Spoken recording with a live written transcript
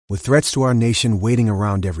With threats to our nation waiting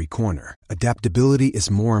around every corner, adaptability is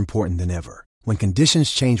more important than ever. When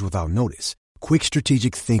conditions change without notice, quick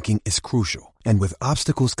strategic thinking is crucial. And with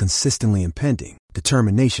obstacles consistently impending,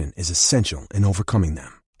 determination is essential in overcoming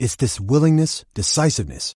them. It's this willingness,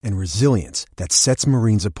 decisiveness, and resilience that sets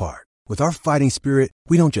Marines apart. With our fighting spirit,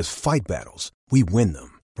 we don't just fight battles, we win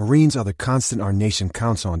them. Marines are the constant our nation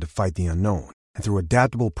counts on to fight the unknown. And through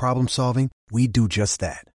adaptable problem solving, we do just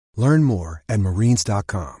that. Learn more at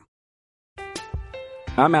marines.com.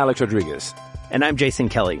 I'm Alex Rodriguez. And I'm Jason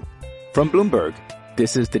Kelly. From Bloomberg,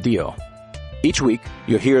 this is The Deal. Each week,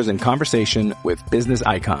 you'll hear us in conversation with business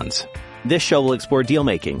icons. This show will explore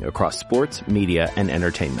deal-making across sports, media, and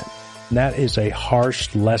entertainment. That is a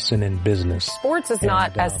harsh lesson in business. Sports is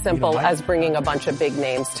not as simple as bringing a bunch of big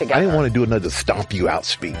names together. I didn't want to do another stomp you out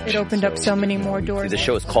speech. It opened up so many more doors. The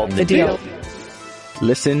show is called The Deal.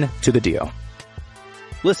 Listen to The Deal.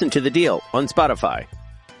 Listen to The Deal on Spotify.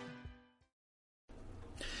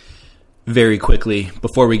 Very quickly,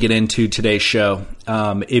 before we get into today's show,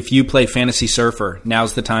 if you play Fantasy Surfer,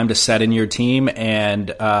 now's the time to set in your team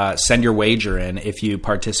and send your wager in if you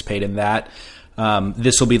participate in that.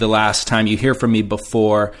 This will be the last time you hear from me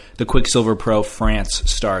before the Quicksilver Pro France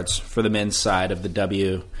starts for the men's side of the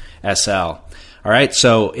WSL. All right,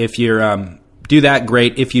 so if you're do that,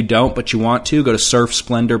 great. If you don't, but you want to, go to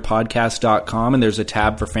surfsplendorpodcast.com, and there's a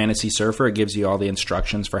tab for Fantasy Surfer. It gives you all the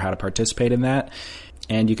instructions for how to participate in that.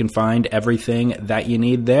 And you can find everything that you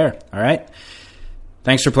need there. All right?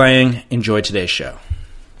 Thanks for playing. Enjoy today's show.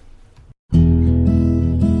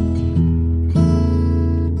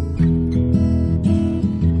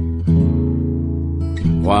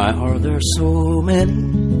 Why are there so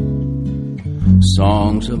many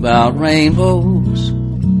songs about rainbows?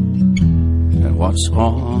 And what's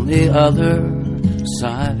on the other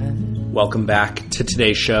side? Welcome back to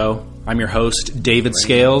today's show. I'm your host, David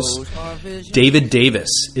Scales. David Davis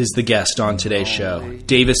is the guest on today's show.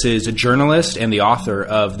 Davis is a journalist and the author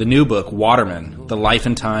of the new book, Waterman, The Life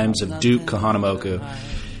and Times of Duke Kahanamoku.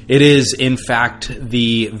 It is, in fact,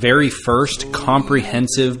 the very first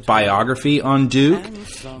comprehensive biography on Duke,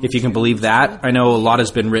 if you can believe that. I know a lot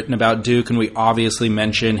has been written about Duke, and we obviously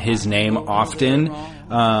mention his name often.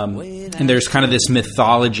 And there's kind of this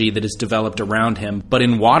mythology that is developed around him. But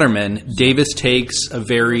in Waterman, Davis takes a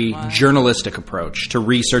very journalistic approach to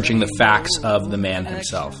researching the facts of the man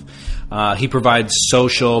himself. He provides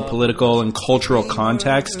social, political, and cultural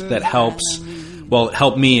context that helps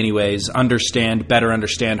me anyways, better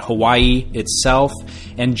understand Hawaii itself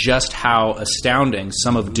and just how astounding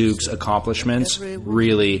some of Duke's accomplishments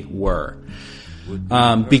really were.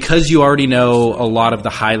 Because you already know a lot of the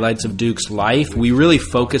highlights of Duke's life, we really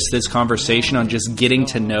focus this conversation on just getting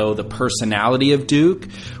to know the personality of Duke.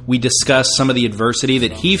 We discuss some of the adversity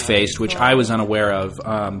that he faced, which I was unaware of,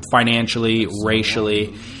 financially,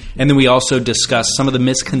 racially. And then we also discuss some of the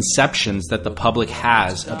misconceptions that the public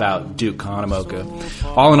has about Duke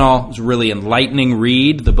Kahanamoku. All in all, it was a really enlightening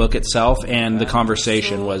read, the book itself, and the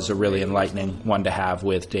conversation was a really enlightening one to have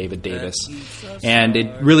with David Davis. And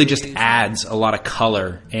it really just adds a lot of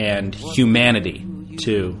color and humanity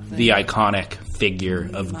to the iconic figure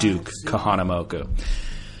of Duke Kahanamoku.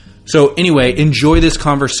 So anyway, enjoy this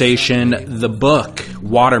conversation. The book,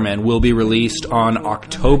 Waterman, will be released on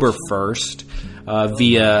October 1st.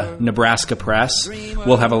 Via Nebraska Press.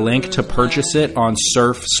 We'll have a link to purchase it on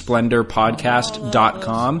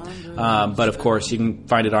surfsplendorpodcast.com. But of course, you can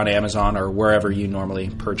find it on Amazon or wherever you normally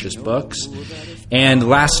purchase books. And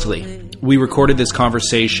lastly, we recorded this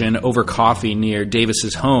conversation over coffee near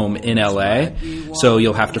Davis's home in LA. So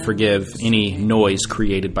you'll have to forgive any noise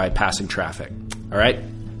created by passing traffic. All right?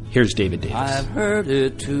 Here's David Davis. I've heard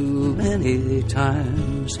it too many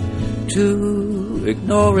times to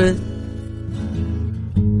ignore it.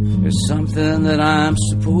 It's something that I'm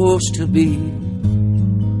supposed to be.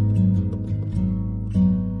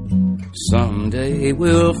 Someday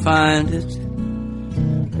we'll find it,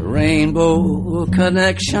 the rainbow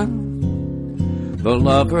connection, the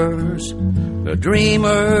lovers, the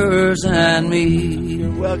dreamers, and me.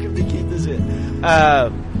 Welcome to Keep This In.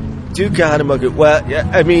 Duke Kahanamoku. Well,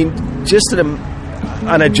 I mean, just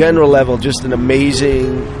on a general level, just an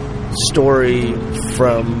amazing story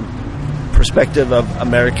from perspective of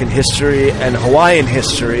American history and Hawaiian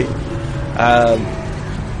history.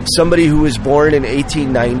 Somebody who was born in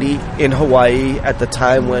 1890 in Hawaii at the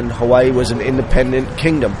time when Hawaii was an independent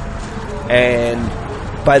kingdom. And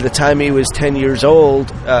by the time he was 10 years old,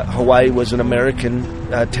 Hawaii was an American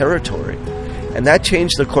territory. And that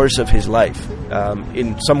changed the course of his life.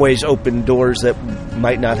 In some ways opened doors that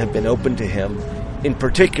might not have been open to him. In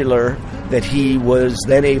particular, that he was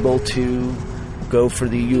then able to go for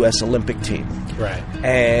the U.S. Olympic team. Right.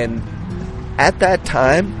 And at that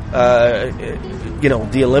time,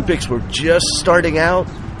 the Olympics were just starting out.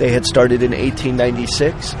 They had started in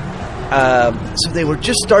 1896. So they were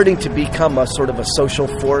just starting to become a sort of a social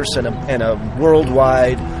force and a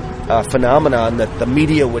worldwide phenomenon that the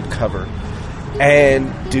media would cover.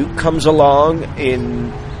 And Duke comes along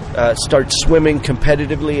starts swimming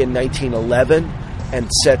competitively in 1911 and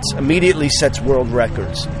immediately sets world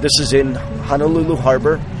records. This is in Honolulu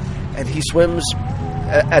Harbor, and he swims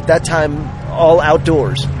at that time all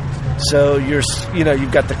outdoors. So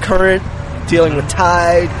you've got the current, dealing with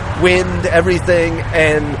tide, wind, everything,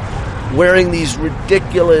 and wearing these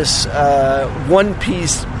ridiculous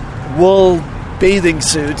one-piece wool bathing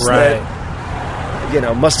suits that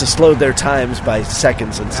must have slowed their times by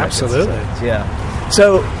seconds and seconds. Absolutely. Yeah.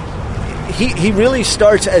 So he really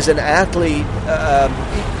starts as an athlete,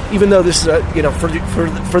 even though this is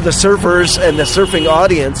for the surfers and the surfing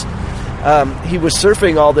audience. He was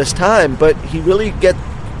surfing all this time, but he really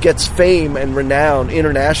gets fame and renown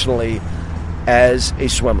internationally as a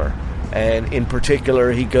swimmer. And in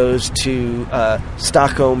particular, he goes to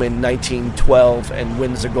Stockholm in 1912 and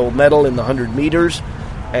wins a gold medal in the 100 meters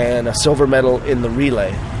and a silver medal in the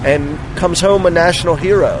relay, and comes home a national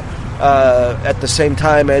hero at the same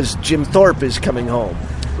time as Jim Thorpe is coming home.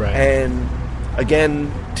 Right. And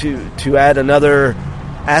again, to add another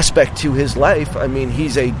aspect to his life, I mean,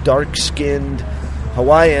 he's a dark-skinned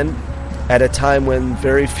Hawaiian at a time when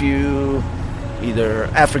very few either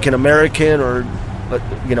African American or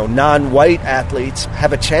non-white athletes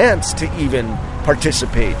have a chance to even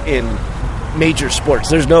participate in major sports.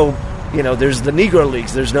 There's no, there's the Negro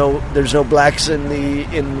Leagues. There's no blacks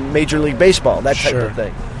in Major League Baseball, that type of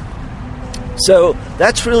thing. So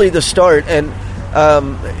that's really the start. And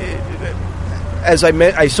as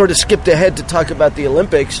I sort of skipped ahead to talk about the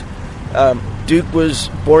Olympics. Duke was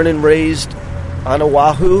born and raised on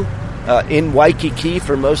Oahu, in Waikiki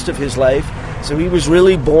for most of his life. So he was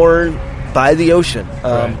really born by the ocean.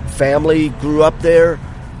 Family grew up there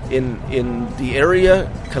in the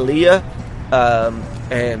area, Kalia,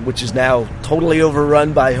 and which is now totally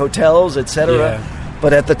overrun by hotels, etc. Yeah.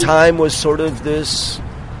 But at the time was sort of this,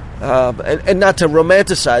 and not to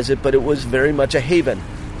romanticize it, but it was very much a haven,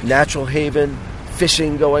 natural haven,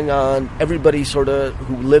 fishing going on. Everybody sort of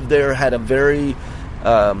who lived there had a very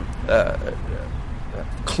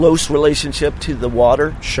close relationship to the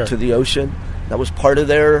water, to the ocean. That was part of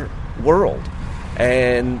their world.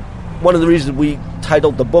 And one of the reasons we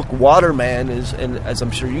titled the book Waterman is, and as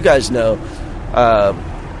I'm sure you guys know,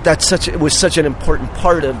 it was such an important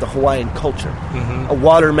part of the Hawaiian culture. Mm-hmm. A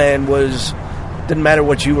waterman didn't matter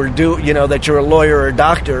what you were doing, that you're a lawyer or a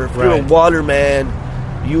doctor. If you're a waterman,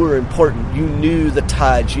 you were important. You knew the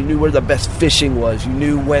tides. You knew where the best fishing was. You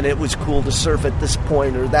knew when it was cool to surf at this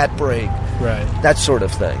point or that break. Right. That sort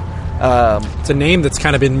of thing. It's a name that's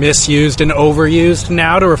kind of been misused and overused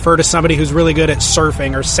now to refer to somebody who's really good at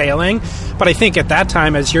surfing or sailing. But I think at that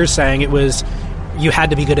time, as you're saying, you had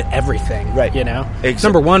to be good at everything. Right. Exactly.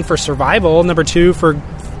 Number one, for survival. Number two, for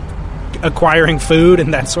acquiring food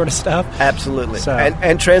and that sort of stuff. Absolutely. So.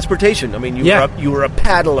 And transportation. I mean, you were a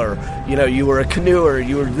paddler, you were a canoeer,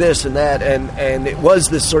 you were this and that, and it was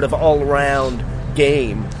this sort of all-around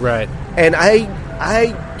game. Right. And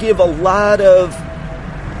I give a lot of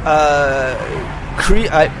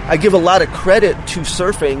I give a lot of credit to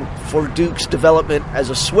surfing for Duke's development as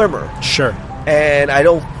a swimmer. Sure. And I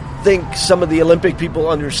don't think some of the Olympic people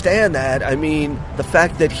understand that. I mean, the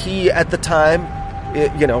fact that he at the time,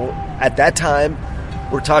 at that time,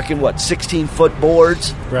 we're talking 16-foot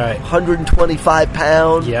boards, right?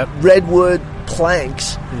 125-pound redwood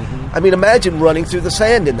planks. Mm-hmm. I mean, imagine running through the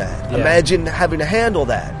sand in that. Yeah. Imagine having to handle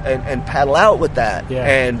that and paddle out with that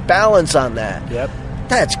and balance on that. Yep.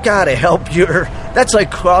 That's got to help that's like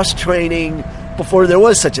cross-training before there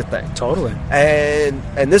was such a thing. Totally.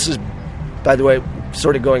 And this is, by the way,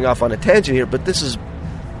 sort of going off on a tangent here, but this is,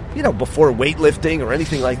 before weightlifting or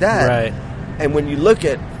anything like that. Right. And when you look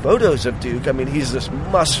at photos of Duke, I mean, he's this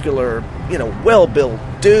muscular, well-built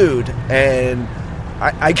dude. And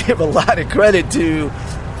I give a lot of credit to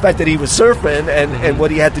the fact that he was surfing and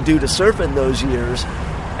what he had to do to surf in those years.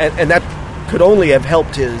 And that could only have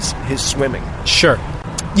helped his swimming. Sure.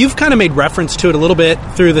 You've kind of made reference to it a little bit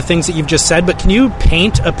through the things that you've just said, but can you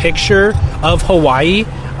paint a picture of Hawaii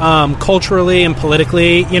culturally and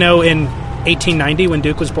politically, in 1890 when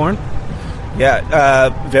Duke was born?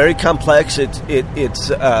 Yeah, very complex. It's in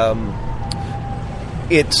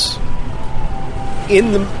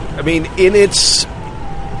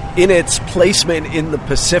its placement in the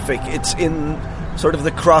Pacific. It's in sort of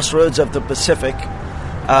the crossroads of the Pacific.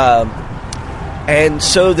 And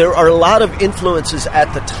so there are a lot of influences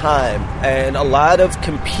at the time, and a lot of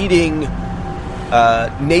competing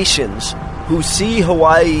nations who see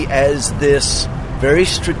Hawaii as this very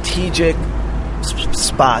strategic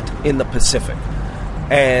spot in the Pacific.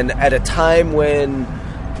 And at a time when,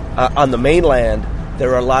 on the mainland,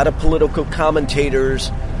 there are a lot of political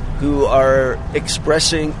commentators who are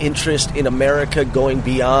expressing interest in America going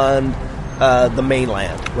beyond the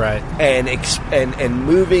mainland, right, and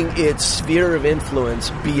moving its sphere of influence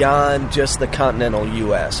beyond just the continental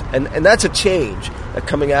U.S. And that's a change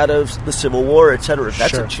coming out of the Civil War, et cetera.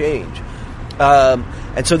 That's a change.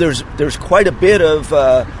 And so there's quite a bit of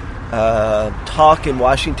talk in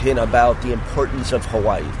Washington about the importance of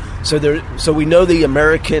Hawaii. So we know the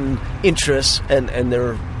American interests, and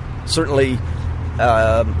there are certainly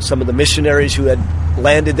some of the missionaries who had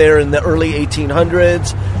landed there in the early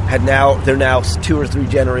 1800s. They're now 2 or 3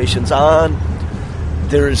 generations on.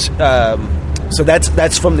 There's so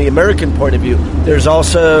that's from the American point of view. There's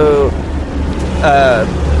also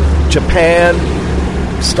Japan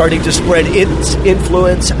starting to spread its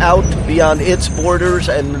influence out beyond its borders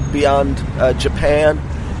and beyond Japan.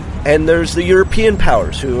 And there's the European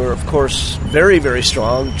powers, who are, of course, very, very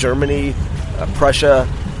strong. Germany, Prussia,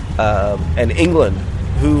 and England,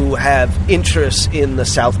 who have interests in the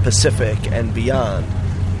South Pacific and beyond.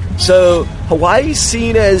 So Hawaii's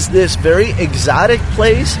seen as this very exotic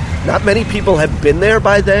place. Not many people have been there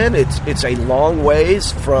by then. It's a long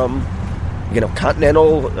ways from,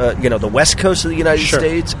 continental, the west coast of the United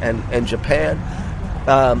States and Japan.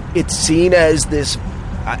 It's seen as this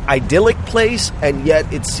idyllic place, and yet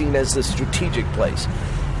it's seen as the strategic place.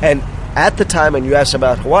 And at the time, and you asked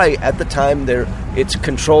about Hawaii, at the time it's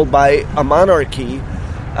controlled by a monarchy,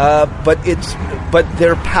 but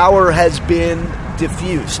their power has been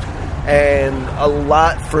diffused, and a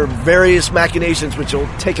lot for various machinations, which will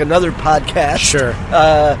take another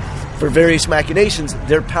podcast. For various machinations,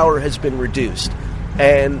 their power has been reduced,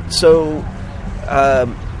 and so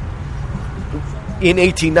in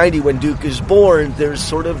 1890, when Duke is born, there's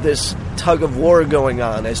sort of this tug of war going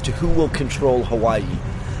on as to who will control Hawaii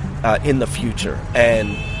in the future.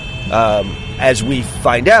 And as we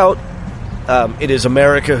find out, it is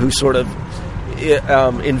America who sort of,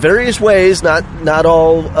 in various ways, not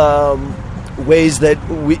all ways that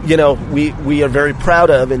we are very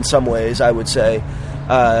proud of. In some ways, I would say,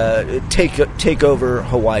 take over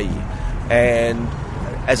Hawaii. And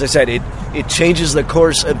as I said, it changes the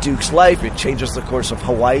course of Duke's life. It changes the course of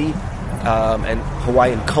Hawaii and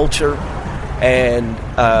Hawaiian culture, and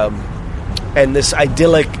this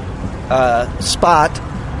idyllic spot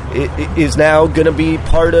is now going to be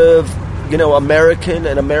part of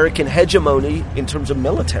American hegemony in terms of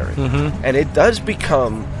military. Mm-hmm. And it does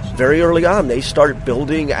become very early on. They start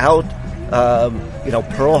building out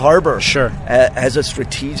Pearl Harbor as a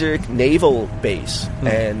strategic naval base,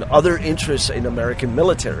 and other interests in American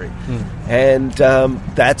military. And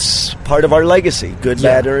that's part of our legacy, good,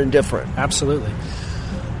 bad, or indifferent. Absolutely.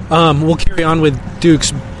 We'll carry on with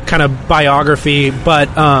Duke's kind of biography,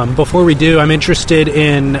 but before we do, I'm interested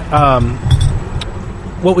in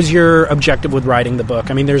what was your objective with writing the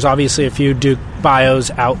book? I mean, there's obviously a few Duke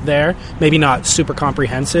bios out there, maybe not super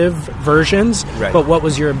comprehensive versions, but what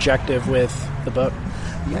was your objective with the book?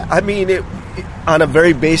 Yeah, I mean, it on a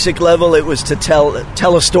very basic level, it was to tell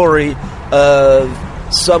a story of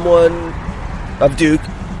someone of Duke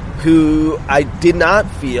who I did not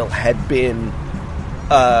feel had been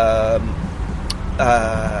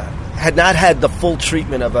had not had the full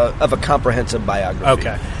treatment of a comprehensive biography.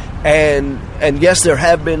 Okay. And yes, there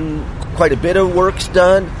have been quite a bit of works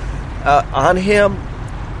done on him,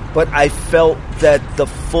 but I felt that the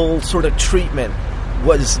full sort of treatment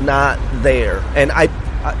was not there. And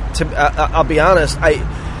I'll be honest,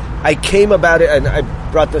 I came about it, and I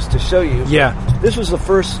brought this to show you. Yeah. This was the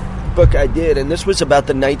first book I did, and this was about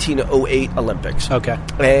the 1908 Olympics. Okay.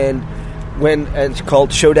 And it's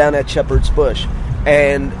called Showdown at Shepherd's Bush.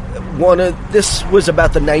 And this was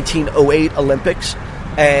about the 1908 Olympics,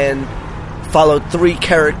 and followed 3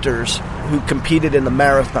 characters who competed in the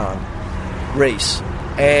marathon race.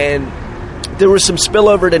 And there was some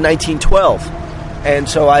spillover to 1912. And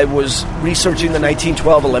so I was researching the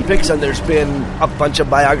 1912 Olympics, and there's been a bunch of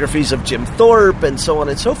biographies of Jim Thorpe and so on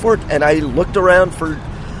and so forth. And I looked around for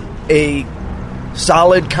a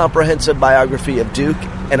solid, comprehensive biography of Duke,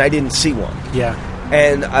 and I didn't see one. Yeah.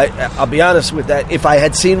 And I'll be honest with that. If I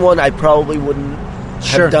had seen one, I probably wouldn't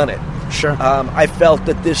have done it. Sure. I felt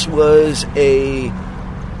that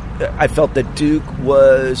I felt that Duke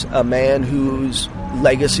was a man whose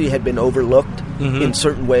legacy had been overlooked in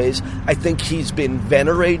certain ways. I think he's been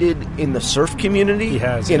venerated in the surf community. He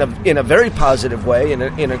has, in a very positive way, in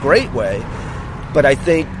a great way. But I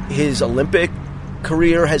think his Olympic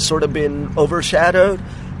career has sort of been overshadowed.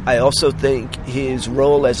 I also think his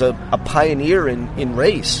role as a pioneer in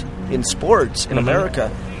race, in sports, in America,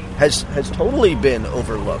 has totally been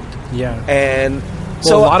overlooked. Yeah. And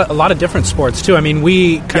so a lot of different sports too. I mean,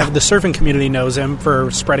 we kind of the surfing community knows him for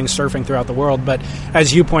spreading surfing throughout the world, but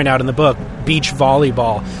as you point out in the book, beach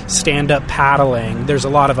volleyball, stand-up paddling, there's a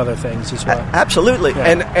lot of other things as well. Absolutely.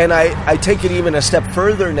 Yeah. And I take it even a step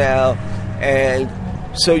further now, and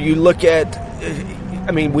so you look at,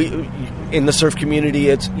 I mean, in the surf community,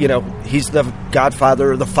 it's, he's the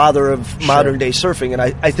godfather or the father of modern day surfing, and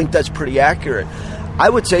I think that's pretty accurate. I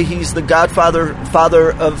would say he's the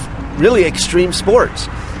father of really extreme sports,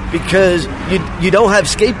 because you don't have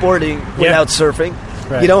skateboarding without surfing.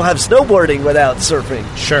 Right. You don't have snowboarding without surfing.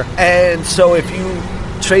 Sure. And so if you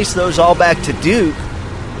trace those all back to Duke,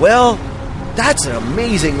 well, that's an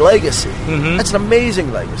amazing legacy. That's an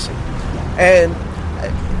amazing legacy. And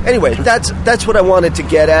anyway, that's what I wanted to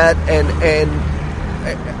get at. And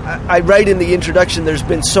I write in the introduction, there's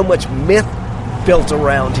been so much myth built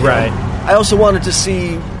around him. Right. I also wanted to see,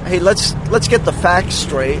 hey, let's get the facts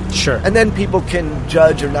straight. Sure. And then people can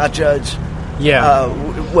judge or not judge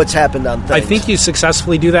what's happened on things. I think you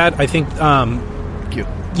successfully do that. I think... Thank you.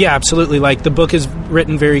 Yeah, absolutely. Like, the book is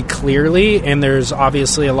written very clearly, and there's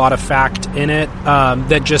obviously a lot of fact in it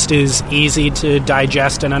that just is easy to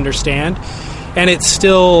digest and understand. And it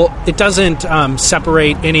doesn't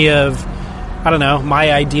separate any of, I don't know,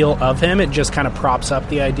 my ideal of him. It just kind of props up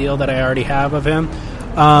the ideal that I already have of him.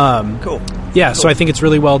 Cool. Yeah, cool. So I think it's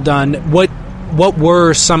really well done. What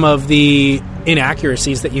were some of the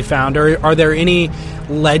inaccuracies that you found? Or are there any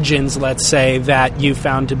legends, let's say, that you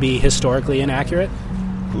found to be historically inaccurate?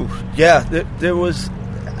 Yeah,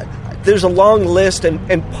 there's a long list,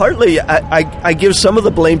 and partly I give some of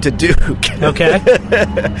the blame to Duke. Okay.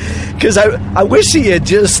 Because I wish he had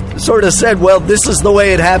just sort of said, well, this is the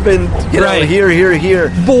way it happened, here.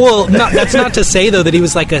 Well, that's not to say, though, that he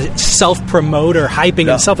was like a self-promoter hyping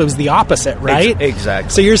himself. It was the opposite, right?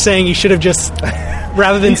 Exactly. So you're saying he should have just,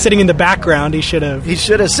 rather than sitting in the background, he should have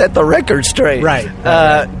set the record straight. Right.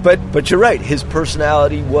 But you're right. His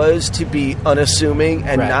personality was to be unassuming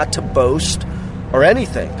and not to boast or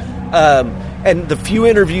anything. And the few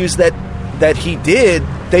interviews that he did,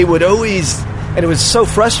 they would always, and it was so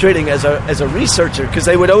frustrating as a researcher, because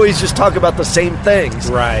they would always just talk about the same things.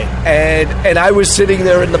 Right. And I was sitting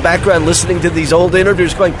there in the background listening to these old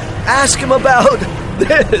interviews going, ask him about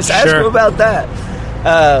this, ask him about that.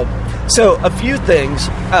 So a few things.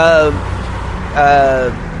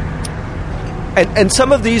 And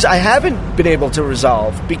some of these I haven't been able to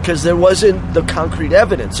resolve because there wasn't the concrete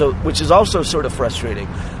evidence, which is also sort of frustrating.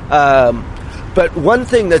 But one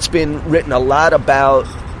thing that's been written a lot about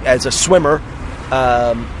as a swimmer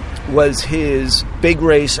was his big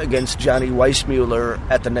race against Johnny Weissmuller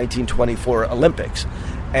at the 1924 Olympics.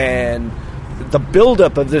 And the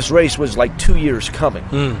buildup of this race was like 2 years coming.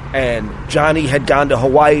 And Johnny had gone to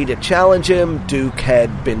Hawaii to challenge him. Duke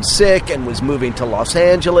had been sick and was moving to Los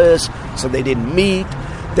Angeles, so they didn't meet.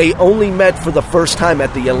 They only met for the first time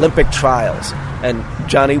at the Olympic trials, and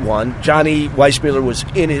Johnny won. Johnny Weissmuller was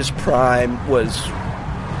in his prime, was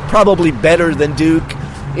probably better than Duke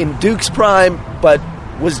in Duke's prime, but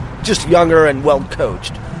was just younger and well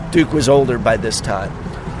coached. Duke was older by this time.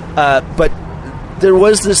 But there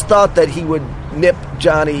was this thought that he would nip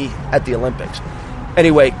Johnny at the Olympics.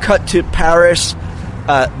 Anyway, cut to Paris.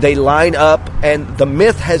 They line up, and the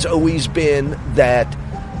myth has always been that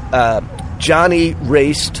Johnny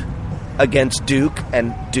raced against Duke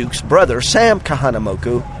and Duke's brother, Sam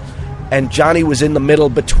Kahanamoku, and Johnny was in the middle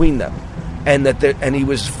between them, and he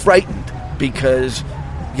was frightened because,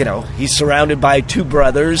 he's surrounded by two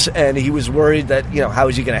brothers, and he was worried that, how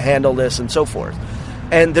is he going to handle this and so forth.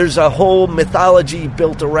 And there's a whole mythology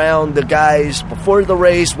built around the guys before the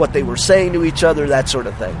race, what they were saying to each other, that sort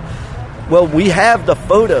of thing. Well, we have the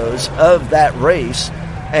photos of that race,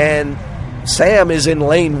 and Sam is in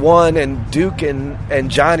lane 1, and Duke and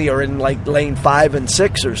Johnny are in like lane 5 and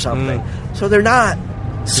 6 or something. So they're not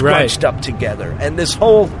scrunched up together. And this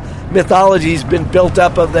whole mythology's been built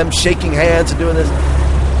up of them shaking hands and doing this.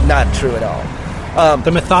 Not true at all.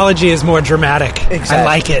 The mythology is more dramatic. Exactly. I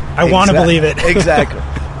like it. I want to believe it. Exactly.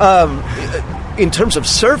 In terms of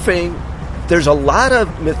surfing, there's a lot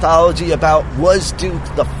of mythology about was Duke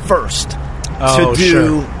the first to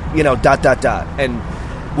do, And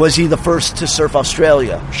was he the first to surf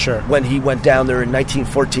Australia? Sure. When he went down there in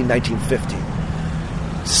 1914,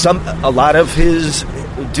 1915. A lot of his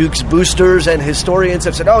Duke's boosters and historians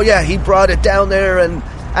have said, oh yeah, he brought it down there, and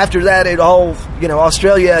after that it all,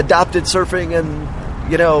 Australia adopted surfing and, ...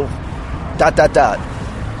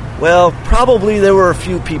 Well, probably there were a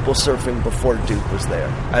few people surfing before Duke was there.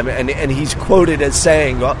 I mean, and he's quoted as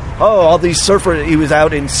saying, oh, all these surfers, he was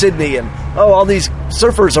out in Sydney, and, all these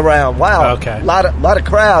surfers around. Wow, okay. lot of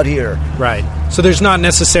crowd here. Right. So there's not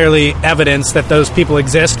necessarily evidence that those people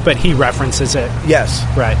exist, but he references it. Yes.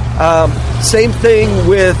 Right. Same thing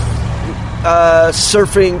with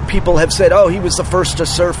surfing. People have said, oh, he was the first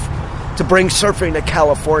to bring surfing to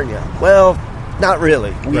California. Well, not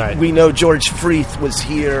really. We know George Freeth was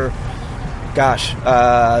here,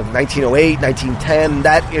 1908, 1910,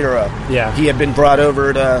 that era. Yeah. He had been brought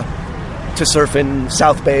over to surf in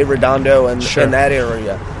South Bay, Redondo, and that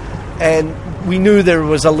area. And we knew there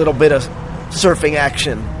was a little bit of surfing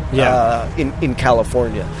action in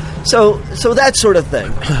California. So that sort of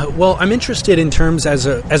thing. Well, I'm interested in terms as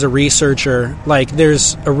a researcher, like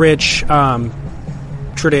there's a rich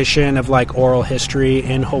tradition of like oral history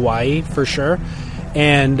in Hawaii for sure,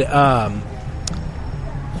 and at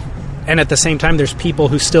the same time there's people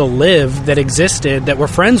who still live that existed that were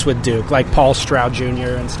friends with Duke, like Paul Stroud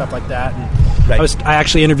Jr. and stuff like that. And right. I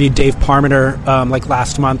actually interviewed Dave Parmenter like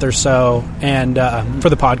last month or so, and for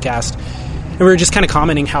the podcast, and we were just kind of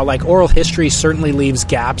commenting how like oral history certainly leaves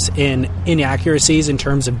gaps in inaccuracies in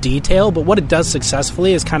terms of detail, but what it does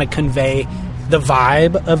successfully is kind of convey the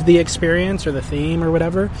vibe of the experience or the theme or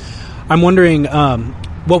whatever. I'm wondering,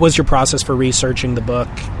 what was your process for researching the book?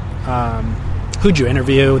 Who'd you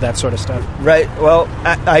interview? That sort of stuff. Right. Well,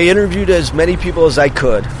 I interviewed as many people as I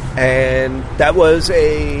could, and that was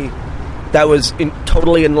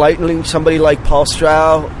totally enlightening. Somebody like Paul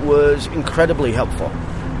Stroud was incredibly helpful,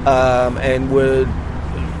 and would,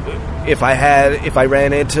 if I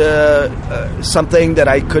ran into something that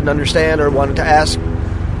I couldn't understand or wanted to ask,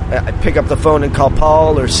 I'd pick up the phone and call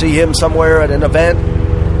Paul or see him somewhere at an event.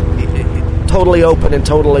 Totally open and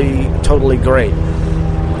totally great.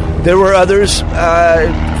 There were others,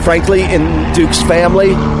 frankly, in Duke's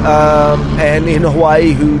family and in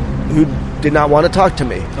Hawaii who did not want to talk to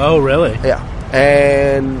me. Oh, really? Yeah.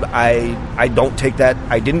 And I don't take that.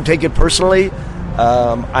 I didn't take it personally.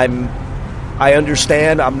 I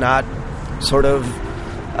understand. I'm not sort of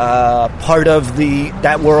part of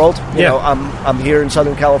that world. You know, I'm here in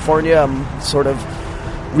Southern California. I'm sort of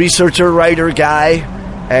researcher, writer, guy,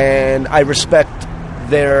 and I respect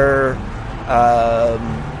their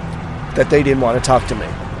that they didn't want to talk to me.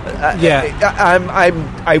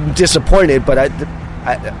 I'm disappointed, but I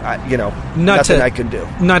you know, nothing I can do.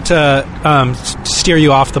 Not to steer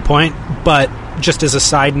you off the point, but just as a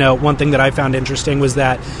side note, one thing that I found interesting was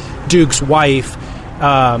that Duke's wife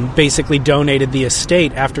basically donated the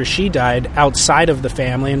estate after she died outside of the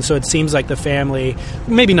family, and so it seems like the family,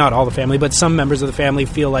 maybe not all the family, but some members of the family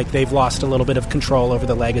feel like they've lost a little bit of control over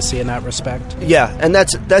the legacy in that respect. Yeah, and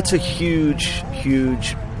that's a huge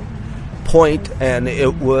point, and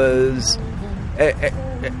it was,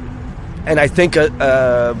 and I think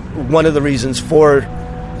one of the reasons for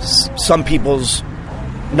some people's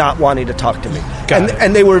not wanting to talk to me,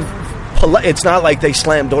 and they were. It's not like they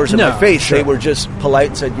slammed doors in my face. Sure. They were just polite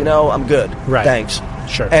and said, I'm good. Right. Thanks.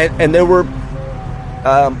 Sure. And there were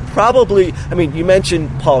probably, you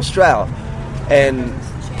mentioned Paul Stroud, and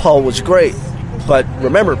Paul was great. But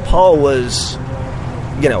remember, Paul was,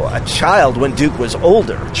 a child when Duke was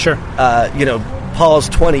older. Sure. Paul's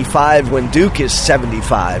 25 when Duke is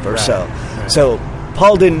 75 or so. Right. So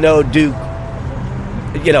Paul didn't know Duke.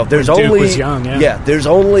 There's when only... Duke was young, there's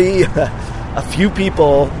only a few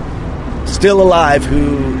people still alive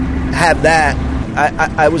who have that.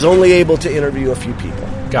 I was only able to interview a few people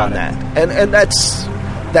on that, and that's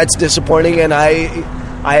disappointing. And I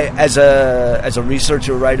as a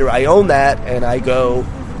researcher writer, I own that, and I go,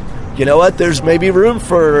 you know what? There's maybe room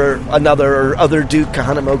for other Duke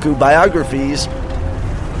Kahanamoku biographies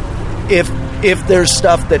if there's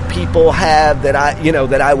stuff that people have that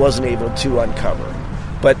I wasn't able to uncover.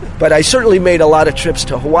 But I certainly made a lot of trips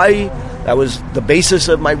to Hawaii. That was the basis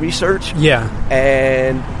of my research. Yeah.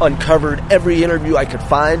 And uncovered every interview I could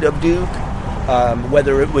find of Duke,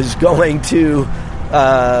 whether it was going to,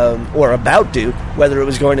 or about Duke, whether it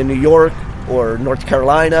was going to New York or North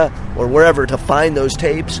Carolina or wherever, to find those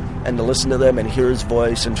tapes and to listen to them and hear his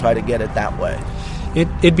voice and try to get it that way.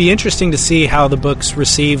 It'd be interesting to see how the book's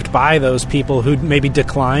received by those people who maybe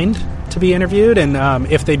declined to be interviewed, and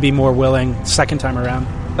if they'd be more willing second time around.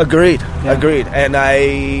 Agreed. And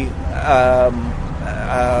I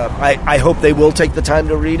hope they will take the time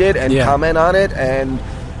to read it and comment on it, and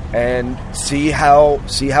and see how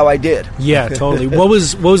I did. Yeah, totally. What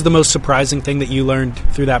was the most surprising thing that you learned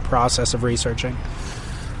through that process of researching?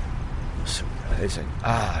 Surprising.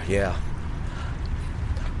 Yeah.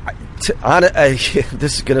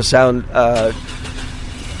 This is going to sound,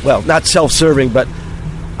 not self-serving, but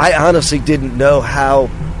I honestly didn't know how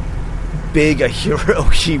big a hero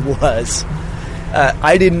he was.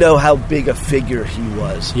 I didn't know how big a figure he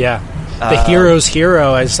was. Yeah. The hero's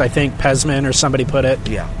hero, as I think Pesman or somebody put it.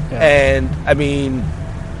 Yeah. And, I mean,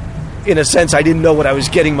 in a sense, I didn't know what I was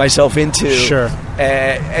getting myself into. Sure.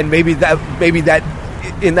 And maybe that,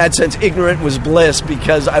 in that sense, ignorant was bliss,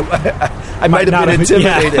 because I might have been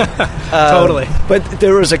intimidated. Yeah. Totally. But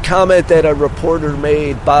there was a comment that a reporter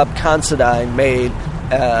made, Bob Considine made,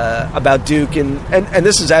 about Duke, and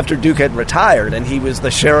this is after Duke had retired, and he was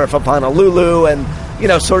the sheriff of Honolulu, and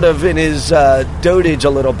sort of in his dotage a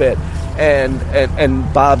little bit,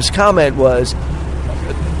 and Bob's comment was,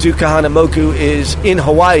 Duke Kahanamoku is in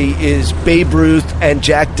Hawaii is Babe Ruth and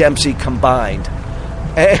Jack Dempsey combined,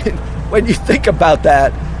 and when you think about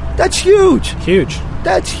that, that's huge. Huge.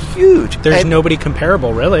 That's huge. There's nobody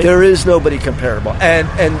comparable, really. There is nobody comparable, and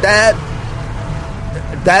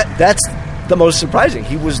that's the most surprising.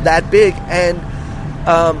 He was that big, and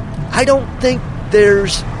I don't think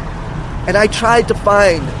there's... And I tried to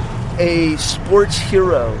find a sports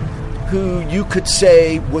hero who you could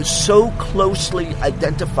say was so closely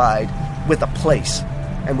identified with a place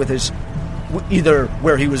and with his... either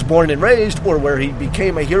where he was born and raised or where he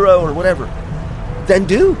became a hero or whatever, than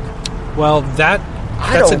Duke. Well, that's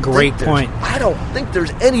a great point. I don't think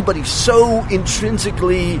there's anybody so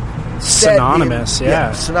intrinsically... synonymous,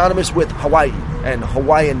 synonymous with Hawaii and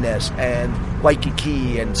Hawaiianness and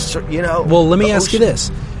Waikiki and Well, let me ask you this: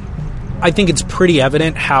 I think it's pretty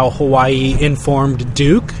evident how Hawaii informed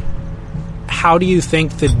Duke. How do you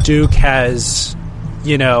think that Duke has,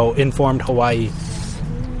 informed Hawaii?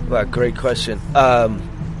 Well, great question, and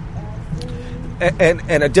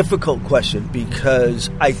a difficult question, because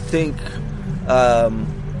I think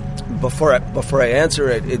before I answer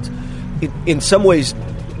it, it's in some ways.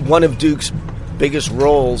 One of Duke's biggest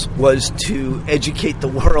roles was to educate the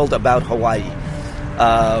world about Hawaii,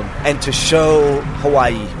 and to show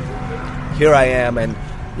Hawaii, here I am, and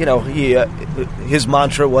his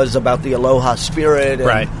mantra was about the aloha spirit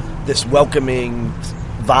and this welcoming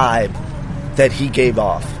vibe that he gave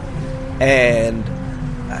off, and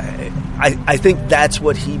I think that's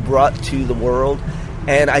what he brought to the world,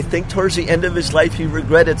 and I think towards the end of his life he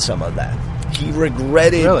regretted some of that. He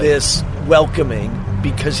regretted this welcoming,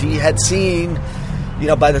 because he had seen,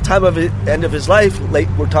 by the time of the end of his life,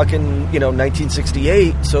 we're talking,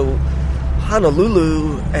 1968, so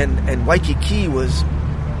Honolulu and Waikiki was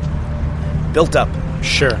built up.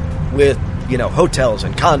 Sure. With, hotels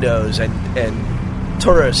and condos and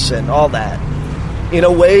tourists and all that, in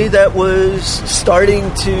a way that was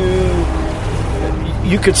starting to,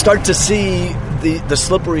 you could start to see the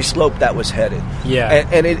slippery slope that was headed. Yeah.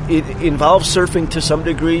 And it involved surfing to some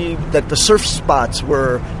degree, that the surf spots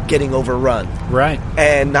were getting overrun. Right.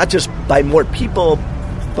 And not just by more people,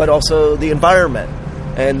 but also the environment.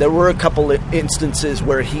 And there were a couple of instances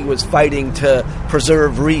where he was fighting to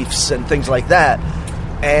preserve reefs and things like that.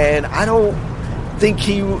 And I don't think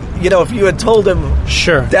he, if you had told him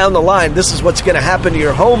down the line, this is what's going to happen to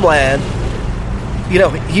your homeland,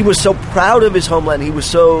 he was so proud of his homeland. He was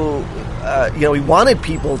so... he wanted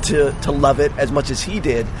people to love it as much as he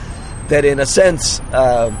did, that in a sense,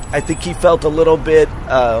 I think he felt a little bit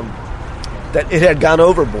that it had gone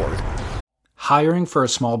overboard. Hiring for a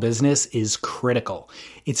small business is critical.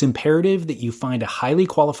 It's imperative that you find a highly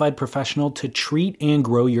qualified professional to treat and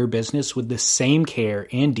grow your business with the same care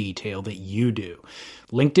and detail that you do.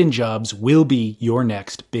 LinkedIn Jobs will be your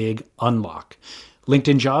next big unlock.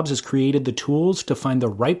 LinkedIn Jobs has created the tools to find the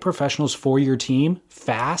right professionals for your team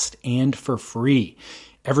fast and for free.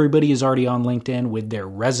 Everybody is already on LinkedIn with their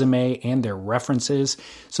resume and their references.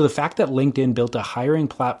 So the fact that LinkedIn built a hiring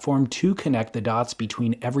platform to connect the dots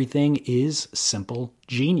between everything is simple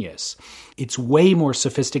genius. It's way more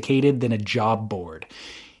sophisticated than a job board.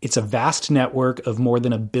 It's a vast network of more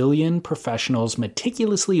than 1 billion professionals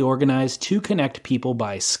meticulously organized to connect people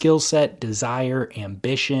by skill set, desire,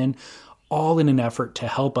 ambition, all in an effort to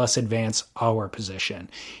help us advance our position.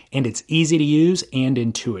 And it's easy to use and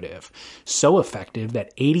intuitive. So effective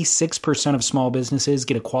that 86% of small businesses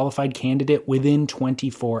get a qualified candidate within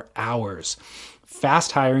 24 hours.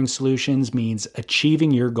 Fast hiring solutions means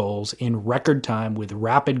achieving your goals in record time with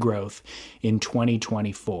rapid growth in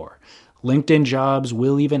 2024. LinkedIn Jobs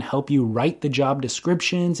will even help you write the job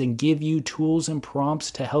descriptions and give you tools and prompts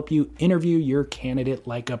to help you interview your candidate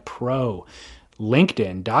like a pro.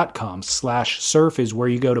 LinkedIn.com/surf is where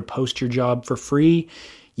you go to post your job for free.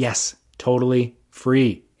 Yes, totally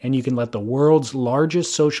free. And you can let the world's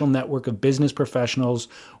largest social network of business professionals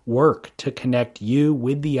work to connect you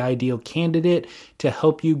with the ideal candidate to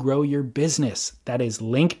help you grow your business. That is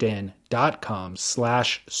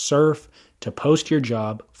LinkedIn.com/surf to post your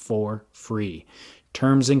job for free.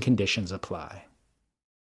 Terms and conditions apply.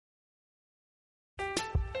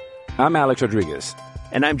 I'm Alex Rodriguez.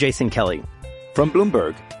 And I'm Jason Kelly. From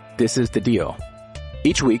Bloomberg, this is The Deal.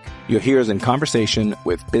 Each week, you'll hear us in conversation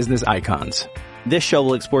with business icons. This show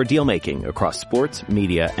will explore deal-making across sports,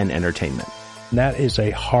 media, and entertainment. That is a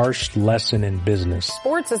harsh lesson in business.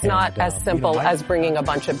 Sports is not as simple as bringing a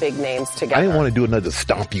bunch of big names together. I didn't want to do another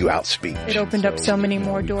stomp you out speech. It opened up so many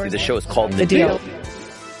more doors. The show is called The Deal.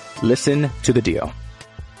 Listen to The Deal.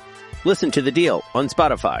 Listen to The Deal on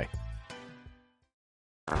Spotify.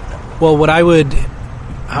 Well, what I would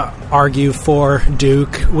argue for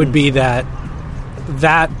Duke would be that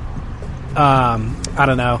I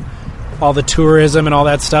don't know, all the tourism and all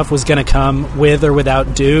that stuff was going to come with or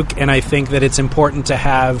without Duke, and I think that it's important to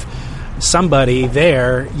have somebody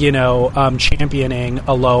there, championing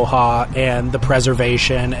aloha and the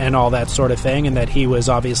preservation and all that sort of thing, and that he was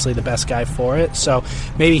obviously the best guy for it. So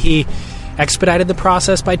maybe he expedited the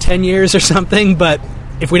process by 10 years or something, but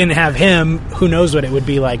if we didn't have him, who knows what it would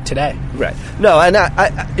be like today. Right. No,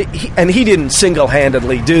 and he didn't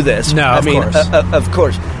single-handedly do this. No, of course. Of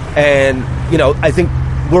course. And, I think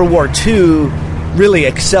World War II really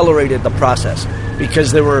accelerated the process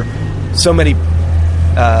because there were so many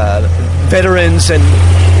veterans and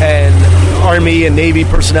Army and Navy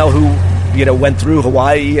personnel who, went through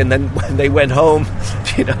Hawaii, and then when they went home,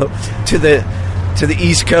 to the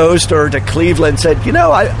East Coast or to Cleveland, said,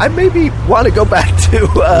 I maybe want to go back to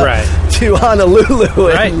Honolulu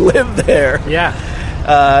and live there. Yeah.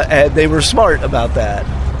 And they were smart about that.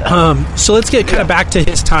 So let's get kind of back to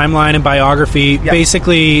his timeline and biography. Yeah.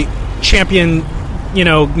 Basically, champion,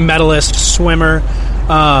 medalist, swimmer,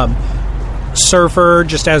 surfer,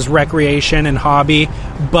 just as recreation and hobby.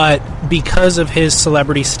 But because of his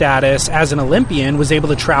celebrity status as an Olympian, was able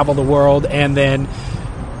to travel the world and then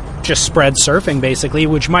just spread surfing, basically,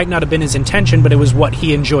 which might not have been his intention, but it was what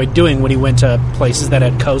he enjoyed doing when he went to places that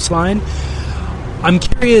had coastline. I'm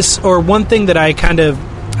curious, or one thing that I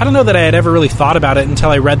don't know that I had ever really thought about it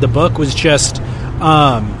until I read the book, was just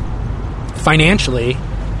financially,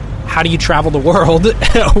 how do you travel the world,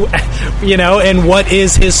 and what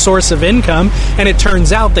is his source of income? And it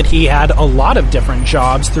turns out that he had a lot of different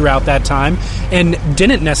jobs throughout that time and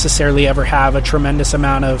didn't necessarily ever have a tremendous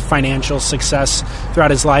amount of financial success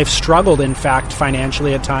throughout his life, struggled, in fact,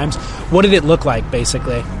 financially at times. What did it look like,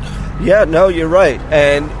 basically? Yeah, no, you're right.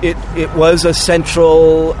 And it was a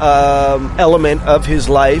central element of his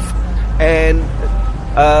life and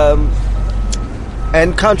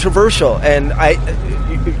controversial. And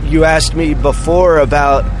you asked me before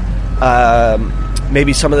about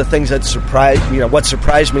maybe some of the things that surprised, what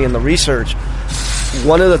surprised me in the research.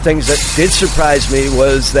 One of the things that did surprise me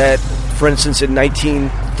was that, for instance, in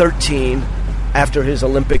 1913, after his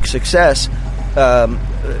Olympic success,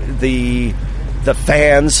 the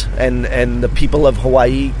fans and the people of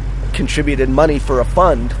Hawaii contributed money for a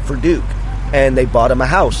fund for Duke, and they bought him a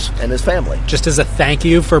house and his family. Just as a thank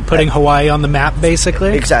you for putting Hawaii on the map,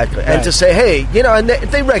 basically? Exactly. Right. And to say, hey, and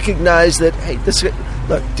they recognize that, hey,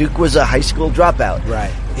 look, Duke was a high school dropout.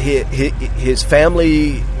 Right. His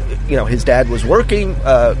family, his dad was working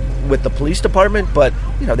with the police department, but,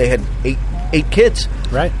 they had eight kids.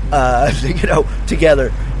 Right.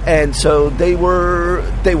 Together. And so they were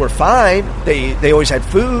fine. They always had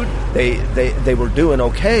food. They were doing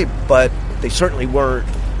okay, but they certainly weren't,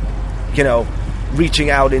 reaching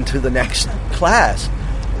out into the next class.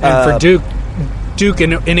 And for Duke,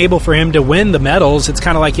 enable for him to win the medals, it's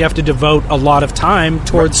kind of like you have to devote a lot of time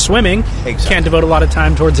towards swimming. Exactly. Can't devote a lot of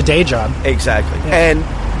time towards a day job. Exactly. Yeah.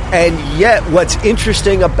 And yet, what's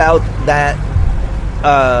interesting about that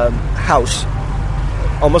house,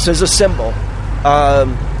 almost as a symbol,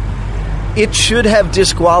 it should have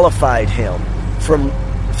disqualified him from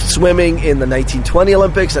swimming in the 1920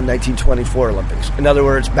 Olympics and 1924 Olympics. In other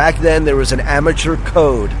words, back then there was an amateur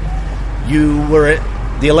code.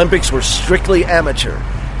 The Olympics were strictly amateur.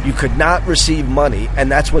 You could not receive money,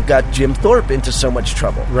 and that's what got Jim Thorpe into so much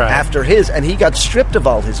trouble. Right. After and he got stripped of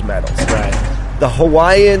all his medals. Right. The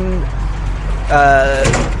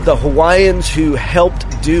Hawaiians who helped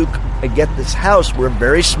Duke get this house were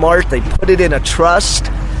very smart. They put it in a trust,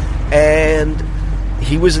 and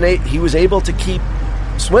he was able to keep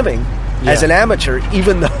swimming as an amateur,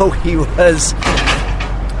 even though he was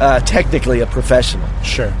technically a professional.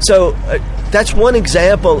 Sure. So that's one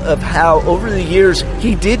example of how over the years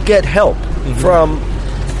he did get help from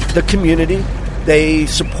the community. They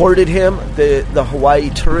supported him. The Hawaii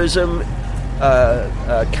Tourism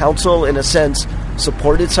Council, in a sense,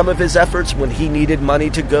 supported some of his efforts when he needed money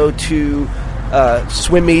to go to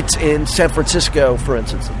swim meets in San Francisco, for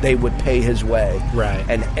instance. They would pay his way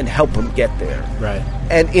and help him get there. Right.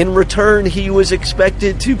 And in return, he was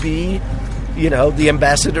expected to be, the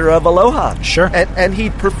ambassador of Aloha. Sure. And he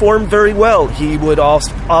performed very well. He would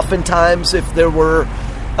oftentimes, if there were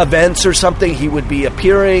events or something, he would be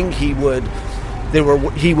appearing. He would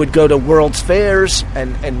go to World's Fairs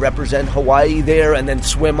and represent Hawaii there, and then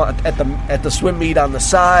swim at the swim meet on the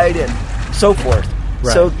side and so forth.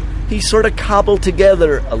 Right. So he sort of cobbled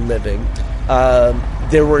together a living.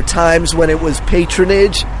 There were times when it was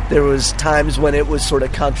patronage. There was times when it was sort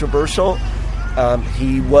of controversial.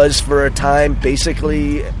 He was, for a time,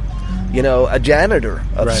 basically, a janitor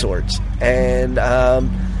of sorts, and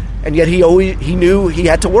yet he knew he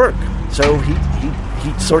had to work, so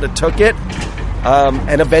he sort of took it.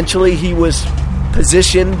 And eventually he was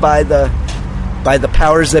positioned by the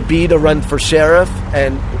powers that be to run for sheriff.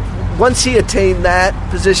 And once he attained that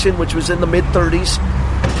position, which was in the mid-30s,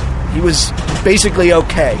 he was basically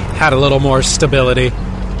okay. Had a little more stability.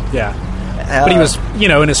 Yeah. But he was,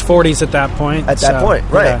 in his 40s at that point. At that point,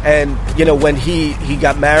 right. Yeah. And, when he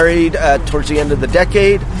got married towards the end of the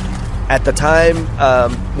decade, at the time,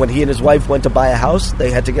 when he and his wife went to buy a house,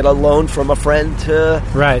 they had to get a loan from a friend to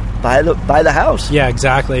buy the house. Yeah,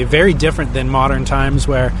 exactly. Very different than modern times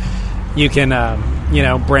where you can,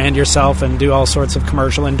 brand yourself and do all sorts of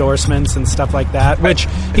commercial endorsements and stuff like that, which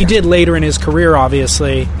he did later in his career,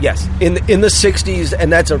 obviously. Yes, in the 60s,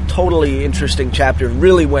 and that's a totally interesting chapter,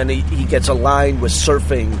 really, when he gets aligned with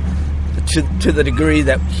surfing to the degree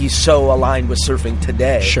that he's so aligned with surfing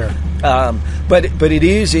today. Sure. But it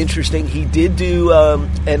is interesting. He did do an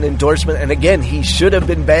endorsement, and again, he should have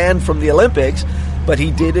been banned from the Olympics, but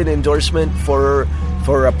he did an endorsement for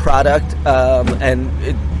a product, and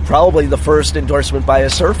probably the first endorsement by a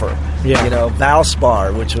surfer. Yeah.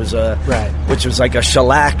 Valspar, which was like a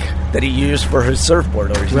shellac that he used for his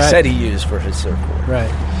surfboard, or he said he used for his surfboard.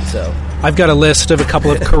 Right. So I've got a list of a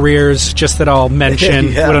couple of careers just that I'll mention.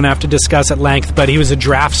 We don't have to discuss at length, but he was a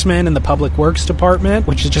draftsman in the Public Works Department,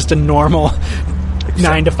 which is just a normal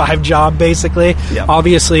 9-to-5 job, basically. Yep.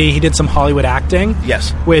 Obviously, he did some Hollywood acting.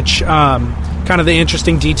 Yes. Which, kind of the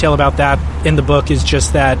interesting detail about that in the book is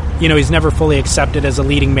just that, he's never fully accepted as a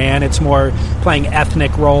leading man. It's more playing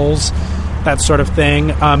ethnic roles, that sort of thing.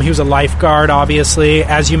 He was a lifeguard, obviously.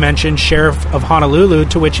 As you mentioned, Sheriff of Honolulu,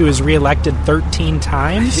 to which he was reelected 13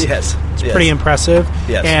 times. Yes. It's pretty impressive.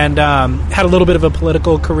 Yes. And had a little bit of a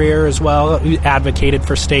political career as well. He advocated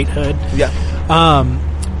for statehood. Yeah.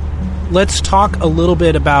 Let's talk a little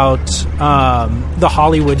bit about the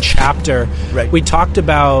Hollywood chapter. Right. We talked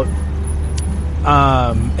about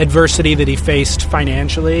adversity that he faced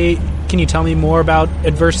financially. Can you tell me more about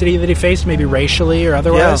adversity that he faced, maybe racially or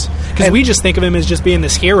otherwise? Because we just think of him as just being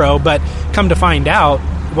this hero, but come to find out,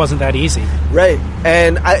 it wasn't that easy. Right.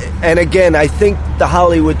 And again, I think the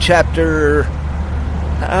Hollywood chapter,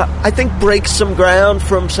 I think, breaks some ground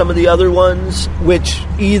from some of the other ones, which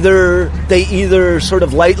they either sort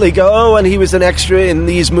of lightly go, oh, and he was an extra in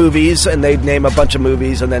these movies, and they'd name a bunch of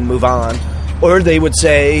movies and then move on. Or they would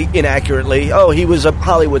say, inaccurately, oh, he was a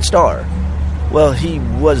Hollywood star. Well, he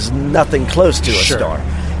was nothing close to a star.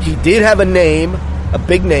 He did have a name, a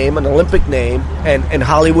big name, an Olympic name, and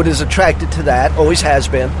Hollywood is attracted to that, always has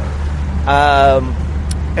been.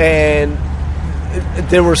 And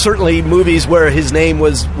there were certainly movies where his name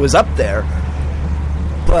was up there.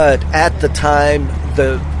 But at the time,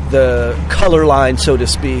 the color line, so to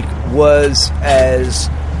speak, was as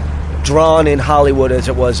drawn in Hollywood as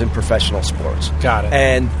it was in professional sports. Got it.